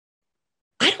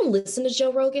 I don't listen to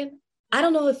Joe Rogan. I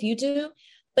don't know if you do,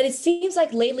 but it seems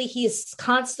like lately he is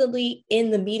constantly in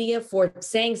the media for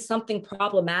saying something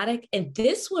problematic. And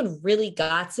this one really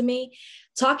got to me,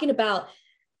 talking about,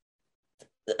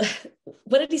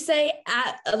 what did he say?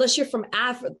 Unless you're from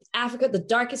Africa, the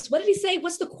darkest, what did he say?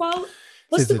 What's the quote?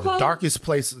 What's the quote?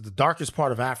 The darkest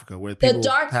part of Africa where people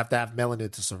have to have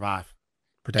melanin to survive.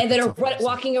 And that are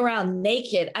walking around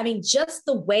naked. I mean, just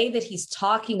the way that he's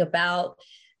talking about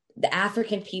the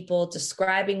African people,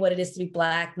 describing what it is to be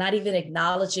Black, not even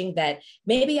acknowledging that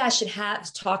maybe I should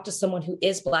have talked to someone who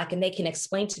is Black and they can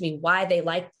explain to me why they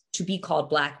like to be called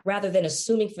Black, rather than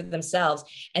assuming for themselves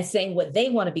and saying what they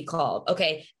want to be called.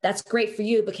 Okay, that's great for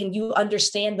you, but can you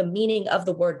understand the meaning of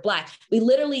the word Black? We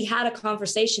literally had a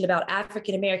conversation about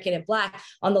African American and Black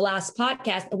on the last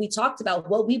podcast, and we talked about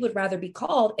what we would rather be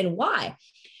called and why.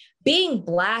 Being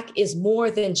Black is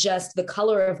more than just the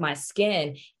color of my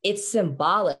skin. It's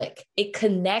symbolic. It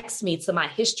connects me to my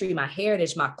history, my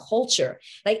heritage, my culture.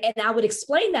 And I would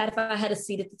explain that if I had a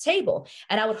seat at the table.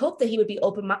 And I would hope that he would be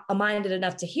open-minded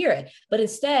enough to hear it. But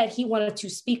instead, he wanted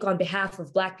to speak on behalf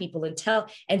of Black people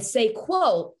and say,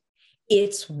 quote,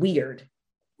 "It's weird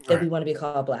that we want to be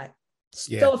called Black."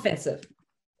 So offensive.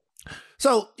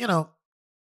 So,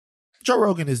 Joe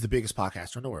Rogan is the biggest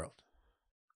podcaster in the world.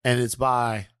 And it's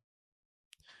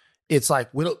like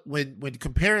when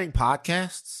comparing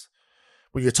podcasts,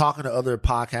 when you're talking to other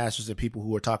podcasters and people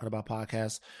who are talking about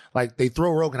podcasts, like they throw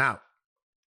Rogan out.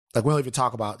 Like we don't even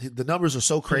talk about, the numbers are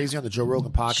so crazy on the Joe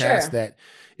Rogan podcast that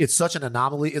it's such an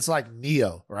anomaly. It's like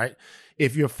Neo, right?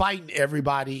 If you're fighting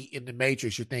everybody in the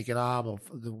Matrix, you're thinking,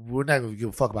 we're not going to give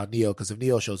a fuck about Neo, because if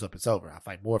Neo shows up, it's over. I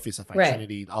fight Morpheus, I fight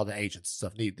Trinity, all the agents,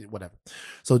 stuff, whatever.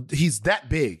 So he's that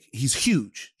big. He's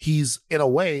huge. He's, in a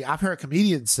way, I've heard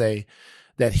comedians say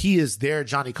that he is their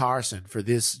Johnny Carson for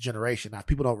this generation. Now, if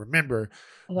people don't remember,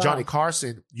 Johnny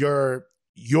Carson, your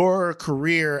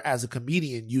career as a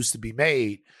comedian used to be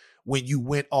made when you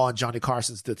went on Johnny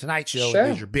Carson's The Tonight Show and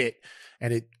did your bit.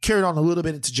 And it carried on a little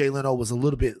bit into Jay Leno, was a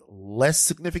little bit less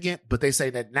significant. But they say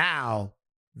that now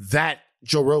that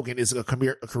Joe Rogan is a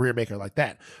career maker like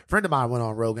that. A friend of mine went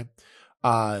on Rogan.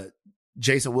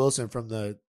 Jason Wilson from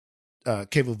the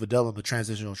Cave of Adullam, the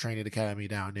Transitional Training Academy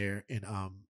down there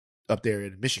up there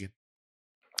in Michigan.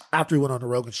 After he went on the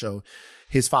Rogan show,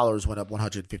 his followers went up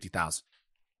 150,000.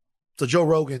 So Joe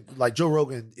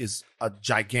Rogan is a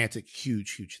gigantic,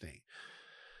 huge, huge thing.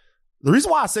 The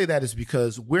reason why I say that is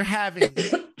because we're having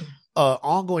an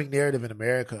ongoing narrative in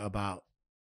America about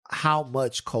how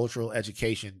much cultural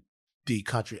education the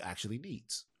country actually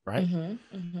needs, right?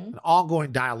 An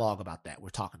ongoing dialogue about that. We're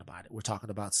talking about it. We're talking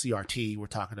about CRT. We're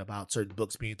talking about certain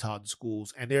books being taught in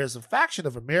schools. And there's a faction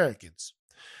of Americans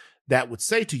that would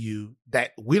say to you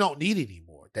that we don't need it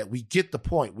anymore, that we get the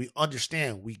point, we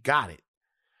understand, we got it.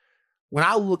 When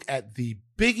I look at the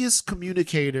biggest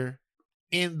communicator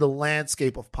in the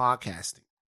landscape of podcasting,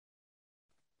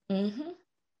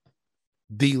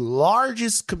 the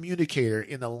largest communicator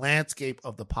in the landscape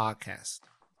of the podcast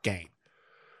game,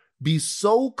 be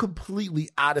so completely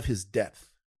out of his depth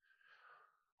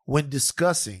when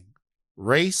discussing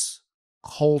race,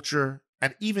 culture,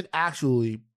 and even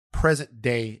actually present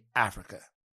day Africa.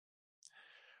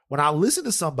 When I listen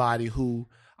to somebody who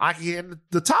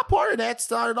the top part of that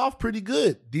started off pretty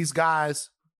good. These guys,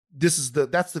 that's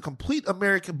the complete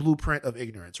American blueprint of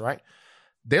ignorance, right?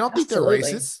 They don't think they're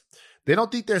racist. They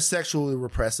don't think they're sexually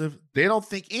repressive. They don't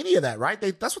think any of that, right?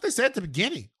 That's what they said at the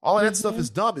beginning. All of that stuff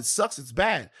is dumb. It sucks. It's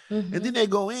bad. And then they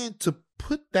go in to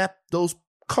put those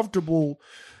comfortable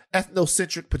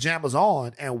ethnocentric pajamas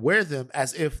on and wear them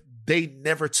as if they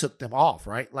never took them off,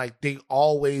 right? Like they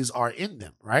always are in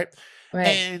them, right?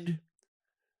 And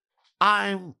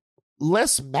I'm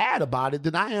less mad about it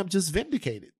than I am just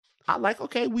vindicated.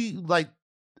 I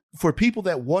for people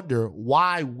that wonder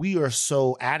why we are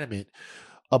so adamant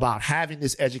about having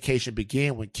this education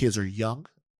begin when kids are young,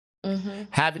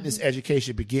 having this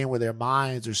education begin where their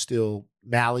minds are still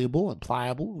malleable and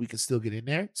pliable, we can still get in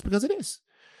there. It's because it is.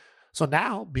 So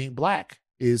now being Black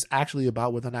is actually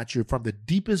about whether or not you're from the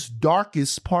deepest,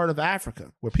 darkest part of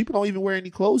Africa where people don't even wear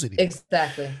any clothes anymore.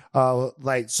 Exactly.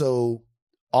 So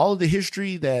all of the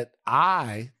history that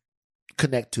I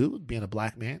connect to, being a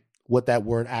Black man, what that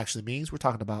word actually means. We're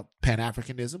talking about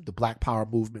Pan-Africanism, the Black Power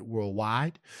movement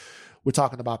worldwide. We're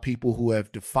talking about people who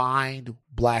have defined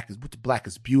black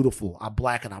is beautiful. I'm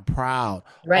black and I'm proud.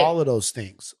 Right. All of those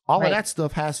things. All Right. of that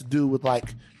stuff has to do with,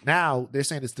 like, now they're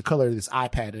saying it's the color of this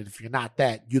iPad, and if you're not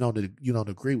that, you don't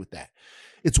agree with that.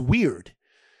 It's weird.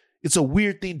 It's a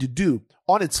weird thing to do.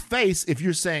 On its face, if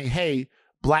you're saying, hey,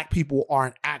 black people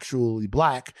aren't actually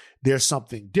black, there's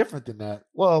something different than that.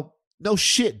 Well, no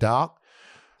shit, dog.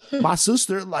 My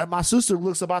sister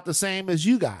looks about the same as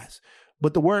you guys,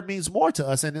 but the word means more to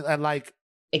us. And like,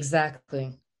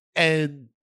 exactly. And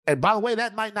by the way,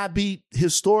 that might not be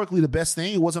historically the best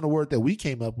thing. It wasn't a word that we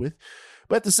came up with,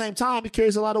 but at the same time, it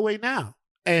carries a lot of weight now.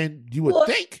 And you would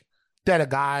think that a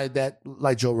guy that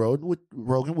like Joe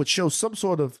Rogan would show some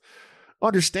sort of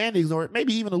understandings, or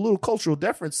maybe even a little cultural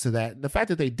deference to that. And the fact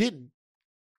that they didn't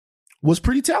was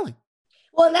pretty telling.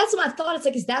 Well, and that's my thought. It's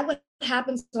like, is that what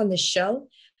happens on this show?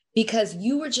 Because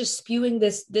you were just spewing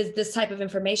this type of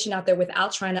information out there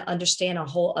without trying to understand a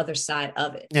whole other side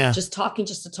of it. Yeah. Just talking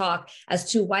just to talk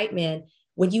as two white men,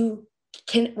 when you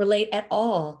can't relate at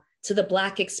all to the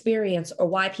Black experience or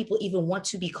why people even want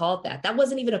to be called that. That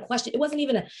wasn't even a question. It wasn't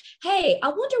even hey, I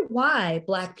wonder why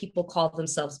Black people call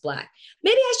themselves Black.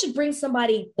 Maybe I should bring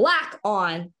somebody Black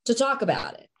on to talk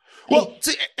about it. Well,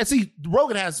 see,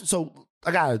 Rogan has, so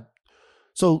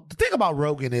the thing about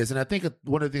Rogan is, and I think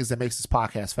one of the things that makes this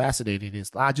podcast fascinating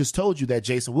is, I just told you that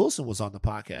Jason Wilson was on the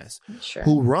podcast, sure,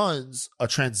 who runs a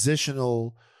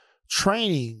transitional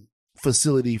training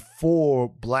facility for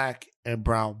Black and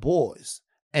brown boys.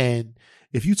 And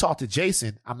if you talk to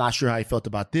Jason, I'm not sure how he felt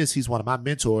about this. He's one of my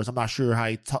mentors. I'm not sure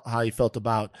how he felt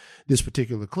about this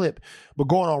particular clip. But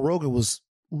going on Rogan was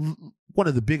one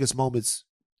of the biggest moments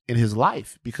in his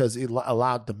life, because it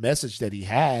allowed the message that he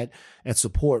had and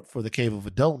support for the Cave of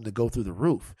Adullam to go through the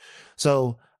roof.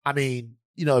 So, I mean,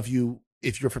 if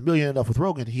you're familiar enough with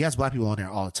Rogan, he has Black people on there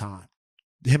all the time.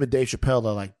 Him and Dave Chappelle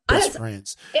are like best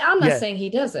friends. I'm not saying he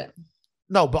doesn't.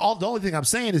 No, but the only thing I'm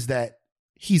saying is that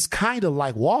he's kind of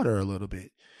like water a little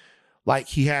bit. Like,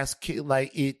 he has,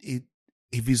 like, if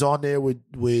he's on there with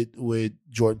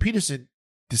Jordan Peterson,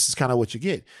 this is kind of what you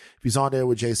get. If he's on there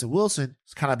with Jason Wilson,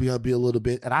 it's kind of going to be a little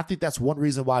bit. And I think that's one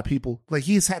reason why people, like,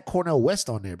 he's had Cornel West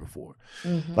on there before.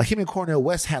 Mm-hmm. Like, him and Cornel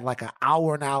West had like an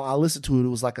hour and I listened to it. It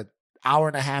was like an hour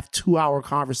and a half, 2-hour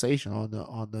conversation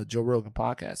on the Joe Rogan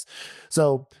podcast.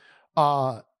 So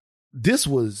this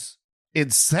was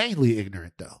insanely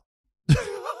ignorant, though.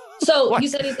 So you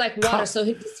said he's like water. So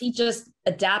does he just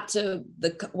adapt to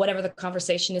whatever the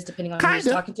conversation is, depending on who he's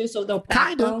talking to? So no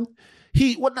backbone? No.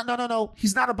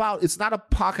 It's not a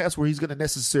podcast where he's going to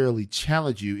necessarily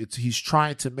challenge you. He's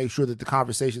trying to make sure that the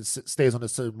conversation stays on a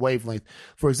certain wavelength.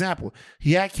 For example,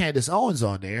 he had Candace Owens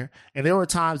on there, and there were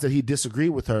times that he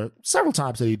disagreed with her, several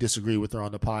times that he disagreed with her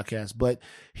on the podcast, but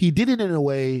he did it in a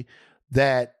way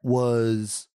that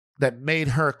made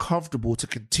her comfortable to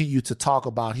continue to talk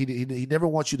about. He never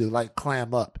wants you to like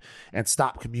clam up and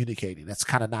stop communicating. That's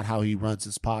kind of not how he runs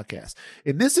his podcast.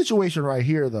 In this situation right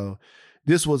here, though,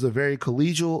 this was a very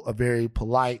collegial, a very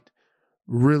polite,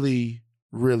 really,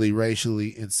 really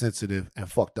racially insensitive and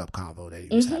fucked up convo that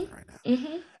he was having right now.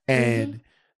 Mm-hmm. And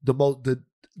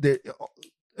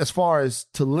as far as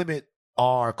to limit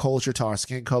our culture to our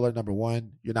skin color, number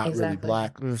one, you're not really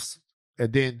Black.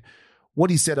 And then what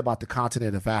he said about the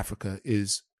continent of Africa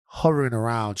is hovering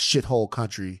around shithole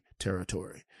country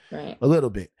territory. Right. A little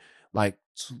bit. Like,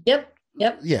 Yep.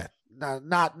 Yeah.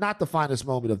 Not the finest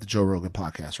moment of the Joe Rogan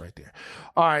podcast right there.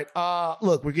 All right.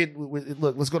 Look,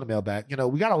 let's go to mailbag.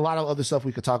 We got a lot of other stuff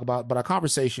we could talk about, but our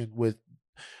conversation with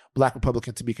Black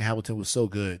Republican Tamika Hamilton was so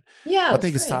good. Yeah. I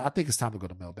think it's time to go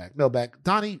to mailbag. Mailbag.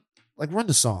 Donnie, run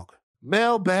the song.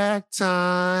 Mailbag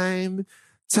time.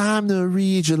 Time to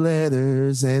read your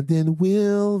letters and then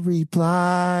we'll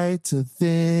reply to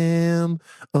them.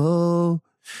 Oh,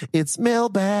 it's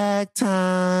mailbag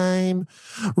time.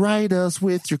 Write us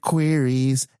with your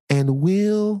queries and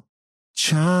we'll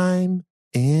chime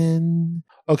in.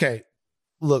 Okay.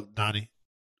 Look, Donnie,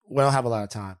 we don't have a lot of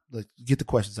time. Let's get the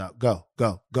questions out. Go.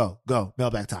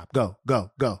 Mailbag time. Go.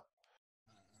 All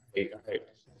right.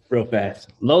 Real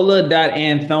fast.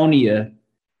 Lola.Anthonia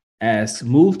asks,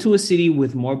 move to a city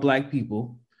with more Black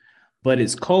people, but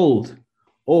it's cold,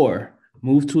 or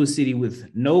move to a city with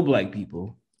no Black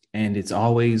people and it's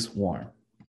always warm.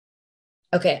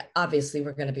 Okay, obviously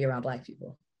we're going to be around Black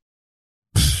people.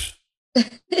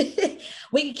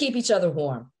 We can keep each other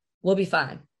warm. We'll be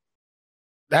fine.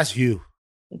 That's you.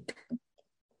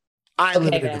 I ain't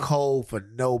living in the cold for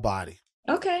nobody.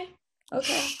 Okay.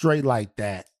 Straight like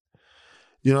that.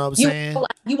 You know what I'm saying?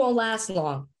 You won't last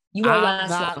long. You won't I'm last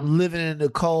not long. living in the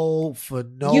cold for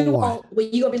no You one. won't. Well,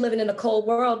 you're gonna be living in a cold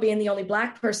world, being the only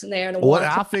black person there in a What?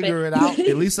 warm I'll figure it out.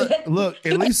 At least, look.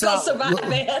 At least I'll survive,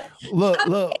 man. Look.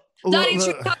 Donnie,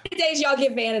 how many days y'all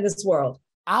give Van in this world?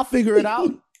 I'll figure it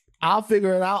out.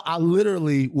 I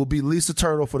literally will be Lisa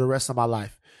Turtle for the rest of my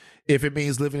life if it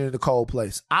means living in a cold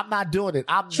place. I'm not doing it.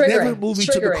 I'm never moving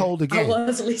to the cold again. I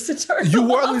was Lisa Turtle. You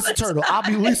were Lisa Turtle. I'll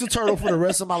be Lisa Turtle for the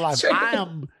rest of my life.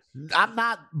 I'm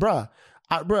not, bruh.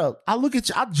 I look at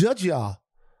you. I judge y'all.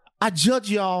 I judge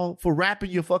y'all for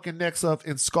wrapping your fucking necks up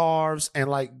in scarves and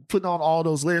like putting on all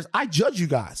those layers. I judge you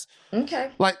guys.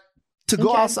 Okay. Like to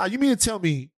go outside. You mean to tell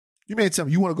me you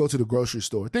want to go to the grocery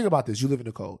store. Think about this. You live in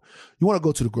the cold. You want to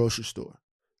go to the grocery store.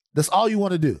 That's all you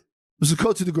want to do. Is to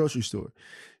go to the grocery store.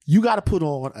 You got to put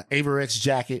on an Avirex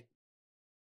jacket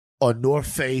or North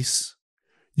Face.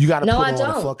 You got to put on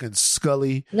a fucking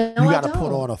Scully. You got to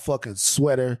put on a fucking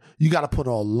sweater. You got to put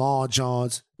on long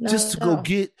johns just to go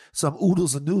get some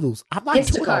oodles and noodles. I'm not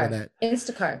doing all of that.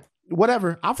 Instacart.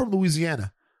 Whatever. I'm from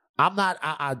Louisiana. I'm not.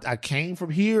 I came from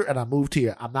here and I moved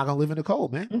here. I'm not gonna live in the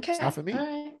cold, man. Okay. It's not for me.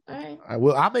 All right.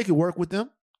 I'll make it work with them.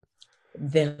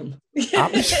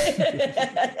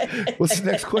 What's the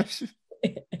next question?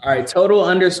 All right.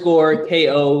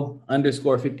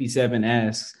 Total_KO_57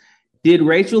 asks, did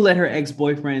Rachel let her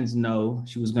ex-boyfriends know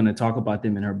she was going to talk about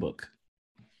them in her book?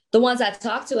 The ones I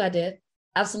talked to, I did.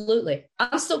 Absolutely.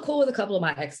 I'm still cool with a couple of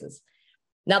my exes.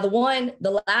 Now, the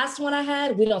last one I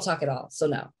had, we don't talk at all. So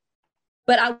no.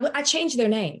 But I changed their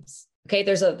names. Okay.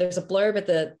 There's a blurb at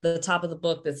the top of the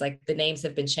book that's like the names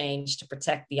have been changed to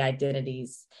protect the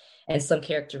identities, and some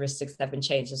characteristics have been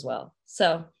changed as well.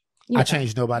 So I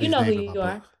changed nobody's name in my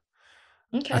book.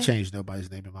 Okay. I changed nobody's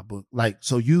name in my book. Like,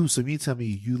 so you tell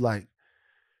me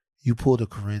you pulled a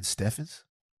Corinne Steffens?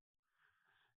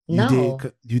 No.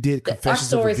 You did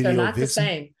Confessions Our of a stories are Video not the Vixen?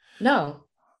 same. No.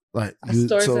 Like Our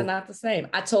stories are not the same.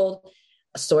 I told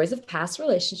stories of past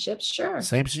relationships, sure.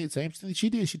 Same thing she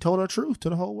did. She told her truth to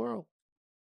the whole world.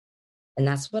 And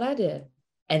that's what I did.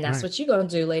 And that's what you're going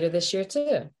to do later this year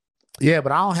too. Yeah,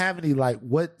 but I don't have any I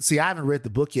haven't read the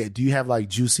book yet. Do you have like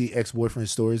juicy ex-boyfriend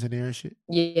stories in there and shit?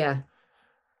 Yeah.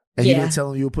 And you didn't tell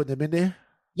them you were putting them in there?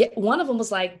 Yeah. One of them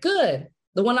was like, good.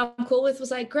 The one I'm cool with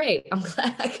was like, great. I'm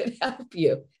glad I could help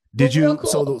you. Did you?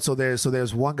 Cool. So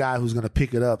there's one guy who's gonna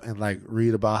pick it up and like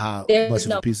read about how much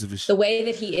of a piece of his the way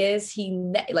that he is. He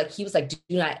was like, do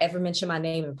not ever mention my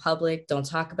name in public. Don't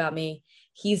talk about me.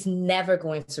 He's never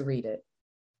going to read it.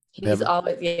 He's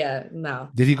always no.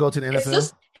 Did he go to the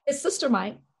NFL? His sister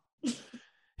might.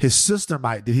 His sister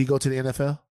might. Did he go to the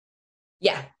NFL?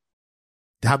 Yeah.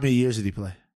 How many years did he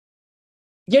play?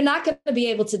 You're not going to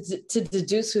be able to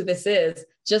deduce who this is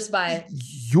just by.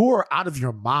 You're out of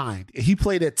your mind. He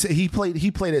played at Texas. He played I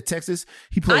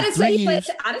didn't say he played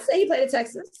at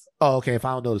Texas. Oh, okay. If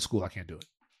I don't know the school, I can't do it.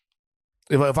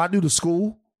 If I knew the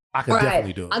school, I could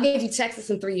definitely do it. I'll give you Texas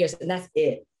in 3 years, and that's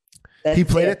it. He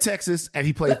played at Texas, and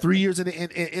he played 3 years in the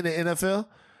NFL.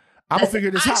 I'm gonna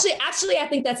figure this out. Actually, I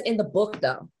think that's in the book,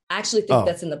 though. I actually think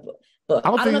that's in the book. I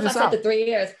don't know if I said the 3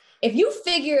 years. If you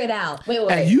figure it out, wait.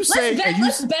 And you say,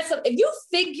 let's bet some. If you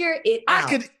figure it out, I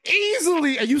could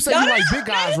easily. And you say you like big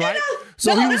guys, right?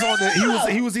 So he was on the.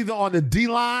 He was either on the D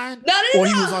line or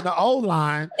he was on the O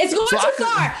line. It's going too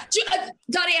far.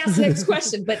 Donnie asked the next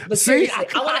question, but see, seriously,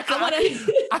 I want to.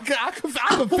 I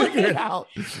can figure it out.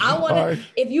 I want to.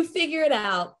 If you figure it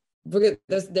out, we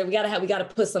gotta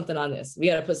put something on this. We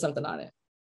gotta put something on it.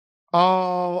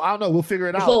 Oh, I don't know. We'll figure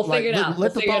it out. We'll figure it out.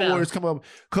 Let the Thought Warriors come up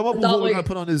with what we're gonna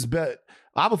put on this bet.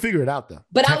 I'm gonna figure it out though.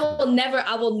 But I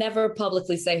will never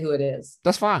publicly say who it is.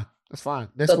 That's fine. Next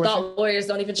question. Thought Warriors,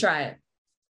 don't even try it.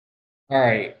 All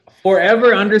right.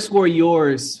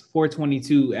 Forever_yours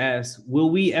 422 asks, will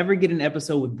we ever get an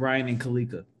episode with Brian and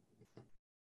Kalika?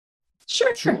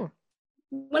 Sure.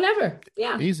 Whenever.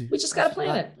 Yeah. Easy. We just gotta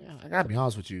plan it. Yeah, I gotta be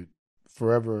honest with you.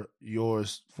 Forever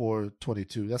yours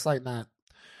 422. That's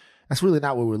really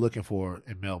not what we're looking for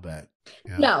in mailbag.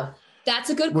 You know? No, that's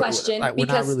a good question. We're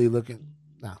not really looking.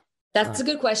 No. That's a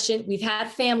good question. We've had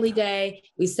family day.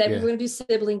 We said we were going to do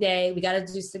sibling day. We got to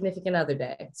do significant other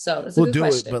day. So it's a good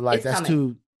question. It, but that's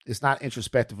coming. It's not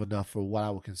introspective enough for what I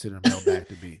would consider mailbag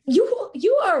to be.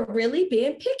 You are really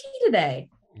being picky today.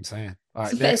 I'm saying. All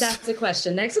right, fantastic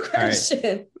question. Next question.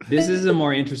 Right. This is a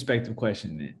more introspective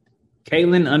question then.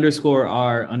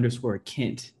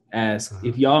 Caitlin_R_Kent asks,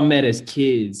 if y'all met as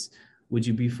kids, would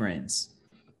you be friends?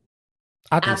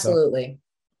 I think absolutely.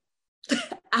 So.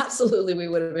 Absolutely, we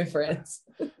would have been friends.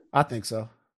 I think so.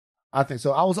 I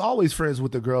was always friends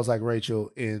with the girls like Rachel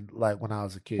when I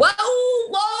was a kid. Whoa.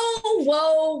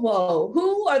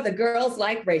 Who are the girls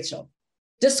like Rachel?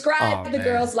 Describe the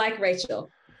girls like Rachel.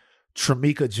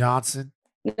 Tamika Johnson.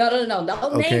 No.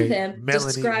 Don't name them.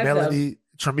 Describe them.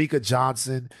 Tamika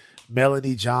Johnson,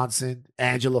 Melanie Johnson,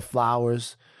 Angela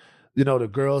Flowers. You know, the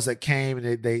girls that came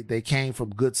and they came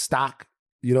from good stock.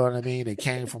 You know what I mean? They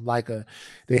came from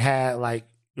they had like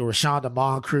Rashonda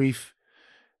Moncrief.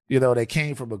 You know, they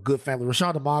came from a good family.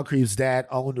 Rashonda Moncrief's dad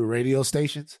owned the radio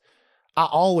stations. I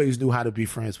always knew how to be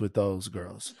friends with those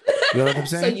girls. You know what I'm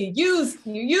saying? So you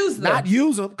use them. Not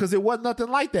use them, because it wasn't nothing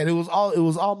like that. It was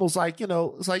almost like,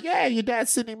 it's like, yeah, your dad,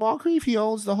 Sidney Moncrief, he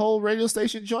owns the whole radio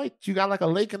station joint. You got like a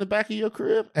lake in the back of your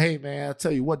crib. Hey man, I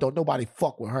tell you what, don't nobody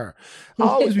fuck with her. I'll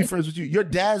always be friends with you. Your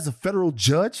dad's a federal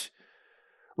judge.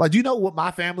 Like, do you know what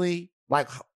my family,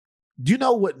 do you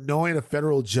know what knowing a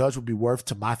federal judge would be worth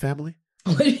to my family?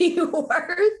 What are you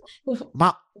worth?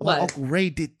 My Uncle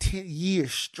Ray did 10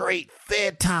 years straight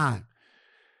fed time.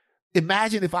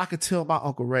 Imagine if I could tell my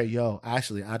Uncle Ray, yo,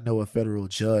 actually, I know a federal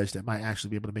judge that might actually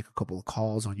be able to make a couple of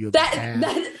calls on your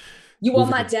behalf. You want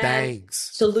my dad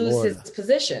to lose his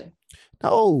position?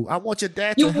 No, I want your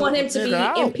dad to want him to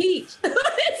be impeached.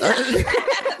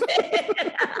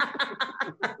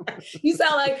 You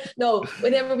sound like, no,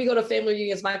 whenever we go to family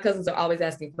reunions, my cousins are always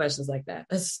asking questions like that.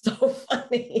 That's so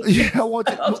funny. Yeah, I want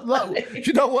you. Look,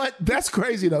 you know what? That's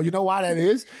crazy though. You know why that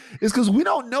is? It's because we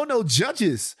don't know no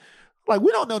judges. Like,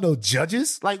 we don't know no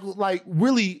judges. Like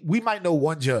really, we might know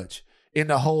one judge in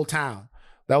the whole town.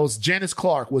 That was Janice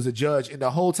Clark, was a judge in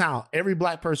the whole town. Every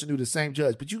black person knew the same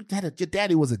judge. But your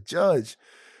daddy was a judge.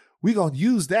 We gonna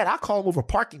use that. I call him over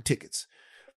parking tickets.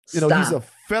 You know, he's a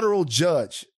federal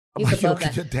judge. He's above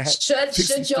that.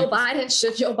 Should Joe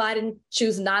Biden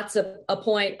choose not to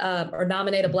appoint or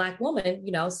nominate a black woman,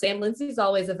 Sam Lindsay's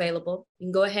always available. You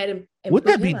can go ahead and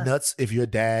wouldn't that be nuts if your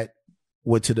dad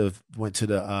went to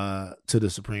the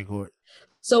Supreme Court?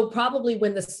 So probably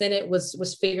when the Senate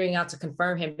was figuring out to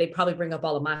confirm him, they probably bring up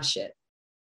all of my shit.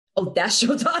 Oh, that's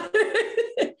your daughter?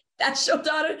 That's your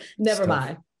daughter? Never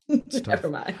mind. Never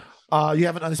mind. You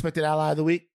have an unexpected ally of the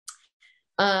week?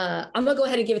 I'm gonna go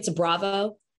ahead and give it to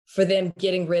Bravo for them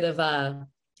getting rid of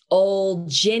old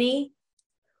Jenny,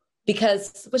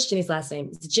 because what's Jenny's last name?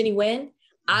 Is it Jenny Nguyen?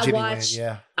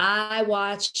 I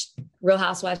watched Real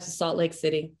Housewives of Salt Lake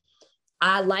City.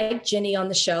 I like Jenny on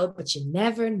the show, but you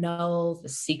never know the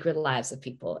secret lives of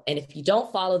people. And if you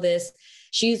don't follow this,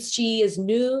 she is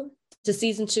new to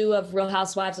season 2 of Real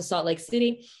Housewives of Salt Lake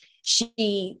City.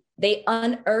 They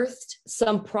unearthed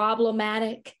some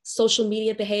problematic social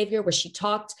media behavior where she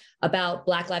talked about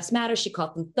Black Lives Matter. She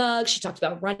called them thugs. She talked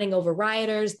about running over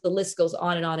rioters. The list goes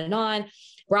on and on and on.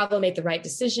 Bravo made the right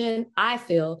decision, I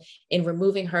feel, in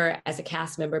removing her as a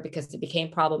cast member, because it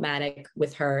became problematic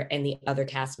with her and the other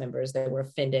cast members that were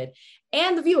offended,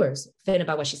 and the viewers offended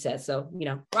by what she said. So,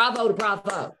 bravo to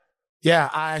Bravo. Yeah,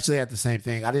 I actually had the same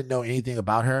thing. I didn't know anything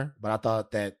about her, but I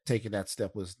thought that taking that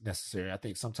step was necessary. I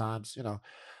think sometimes,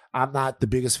 I'm not the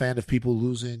biggest fan of people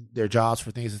losing their jobs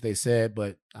for things that they said,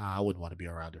 but I wouldn't want to be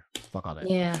around her. Fuck all that.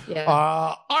 Yeah.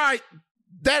 All right.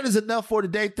 That is enough for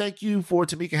today. Thank you for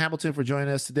Tamika Hamilton for joining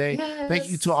us today. Yes. Thank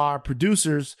you to our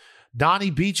producers,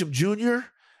 Donnie Beecham Jr.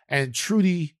 and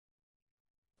Trudy.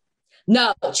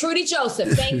 No, Trudy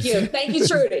Joseph. Thank you. Thank you,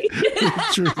 Trudy.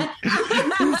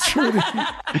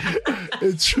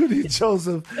 Trudy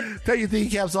Joseph. Thank you,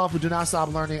 Thinking Caps Off, who do not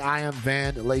stop learning. I am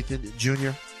Van Lathan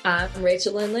Jr. I'm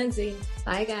Rachel Lynn Lindsay.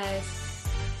 Bye, guys.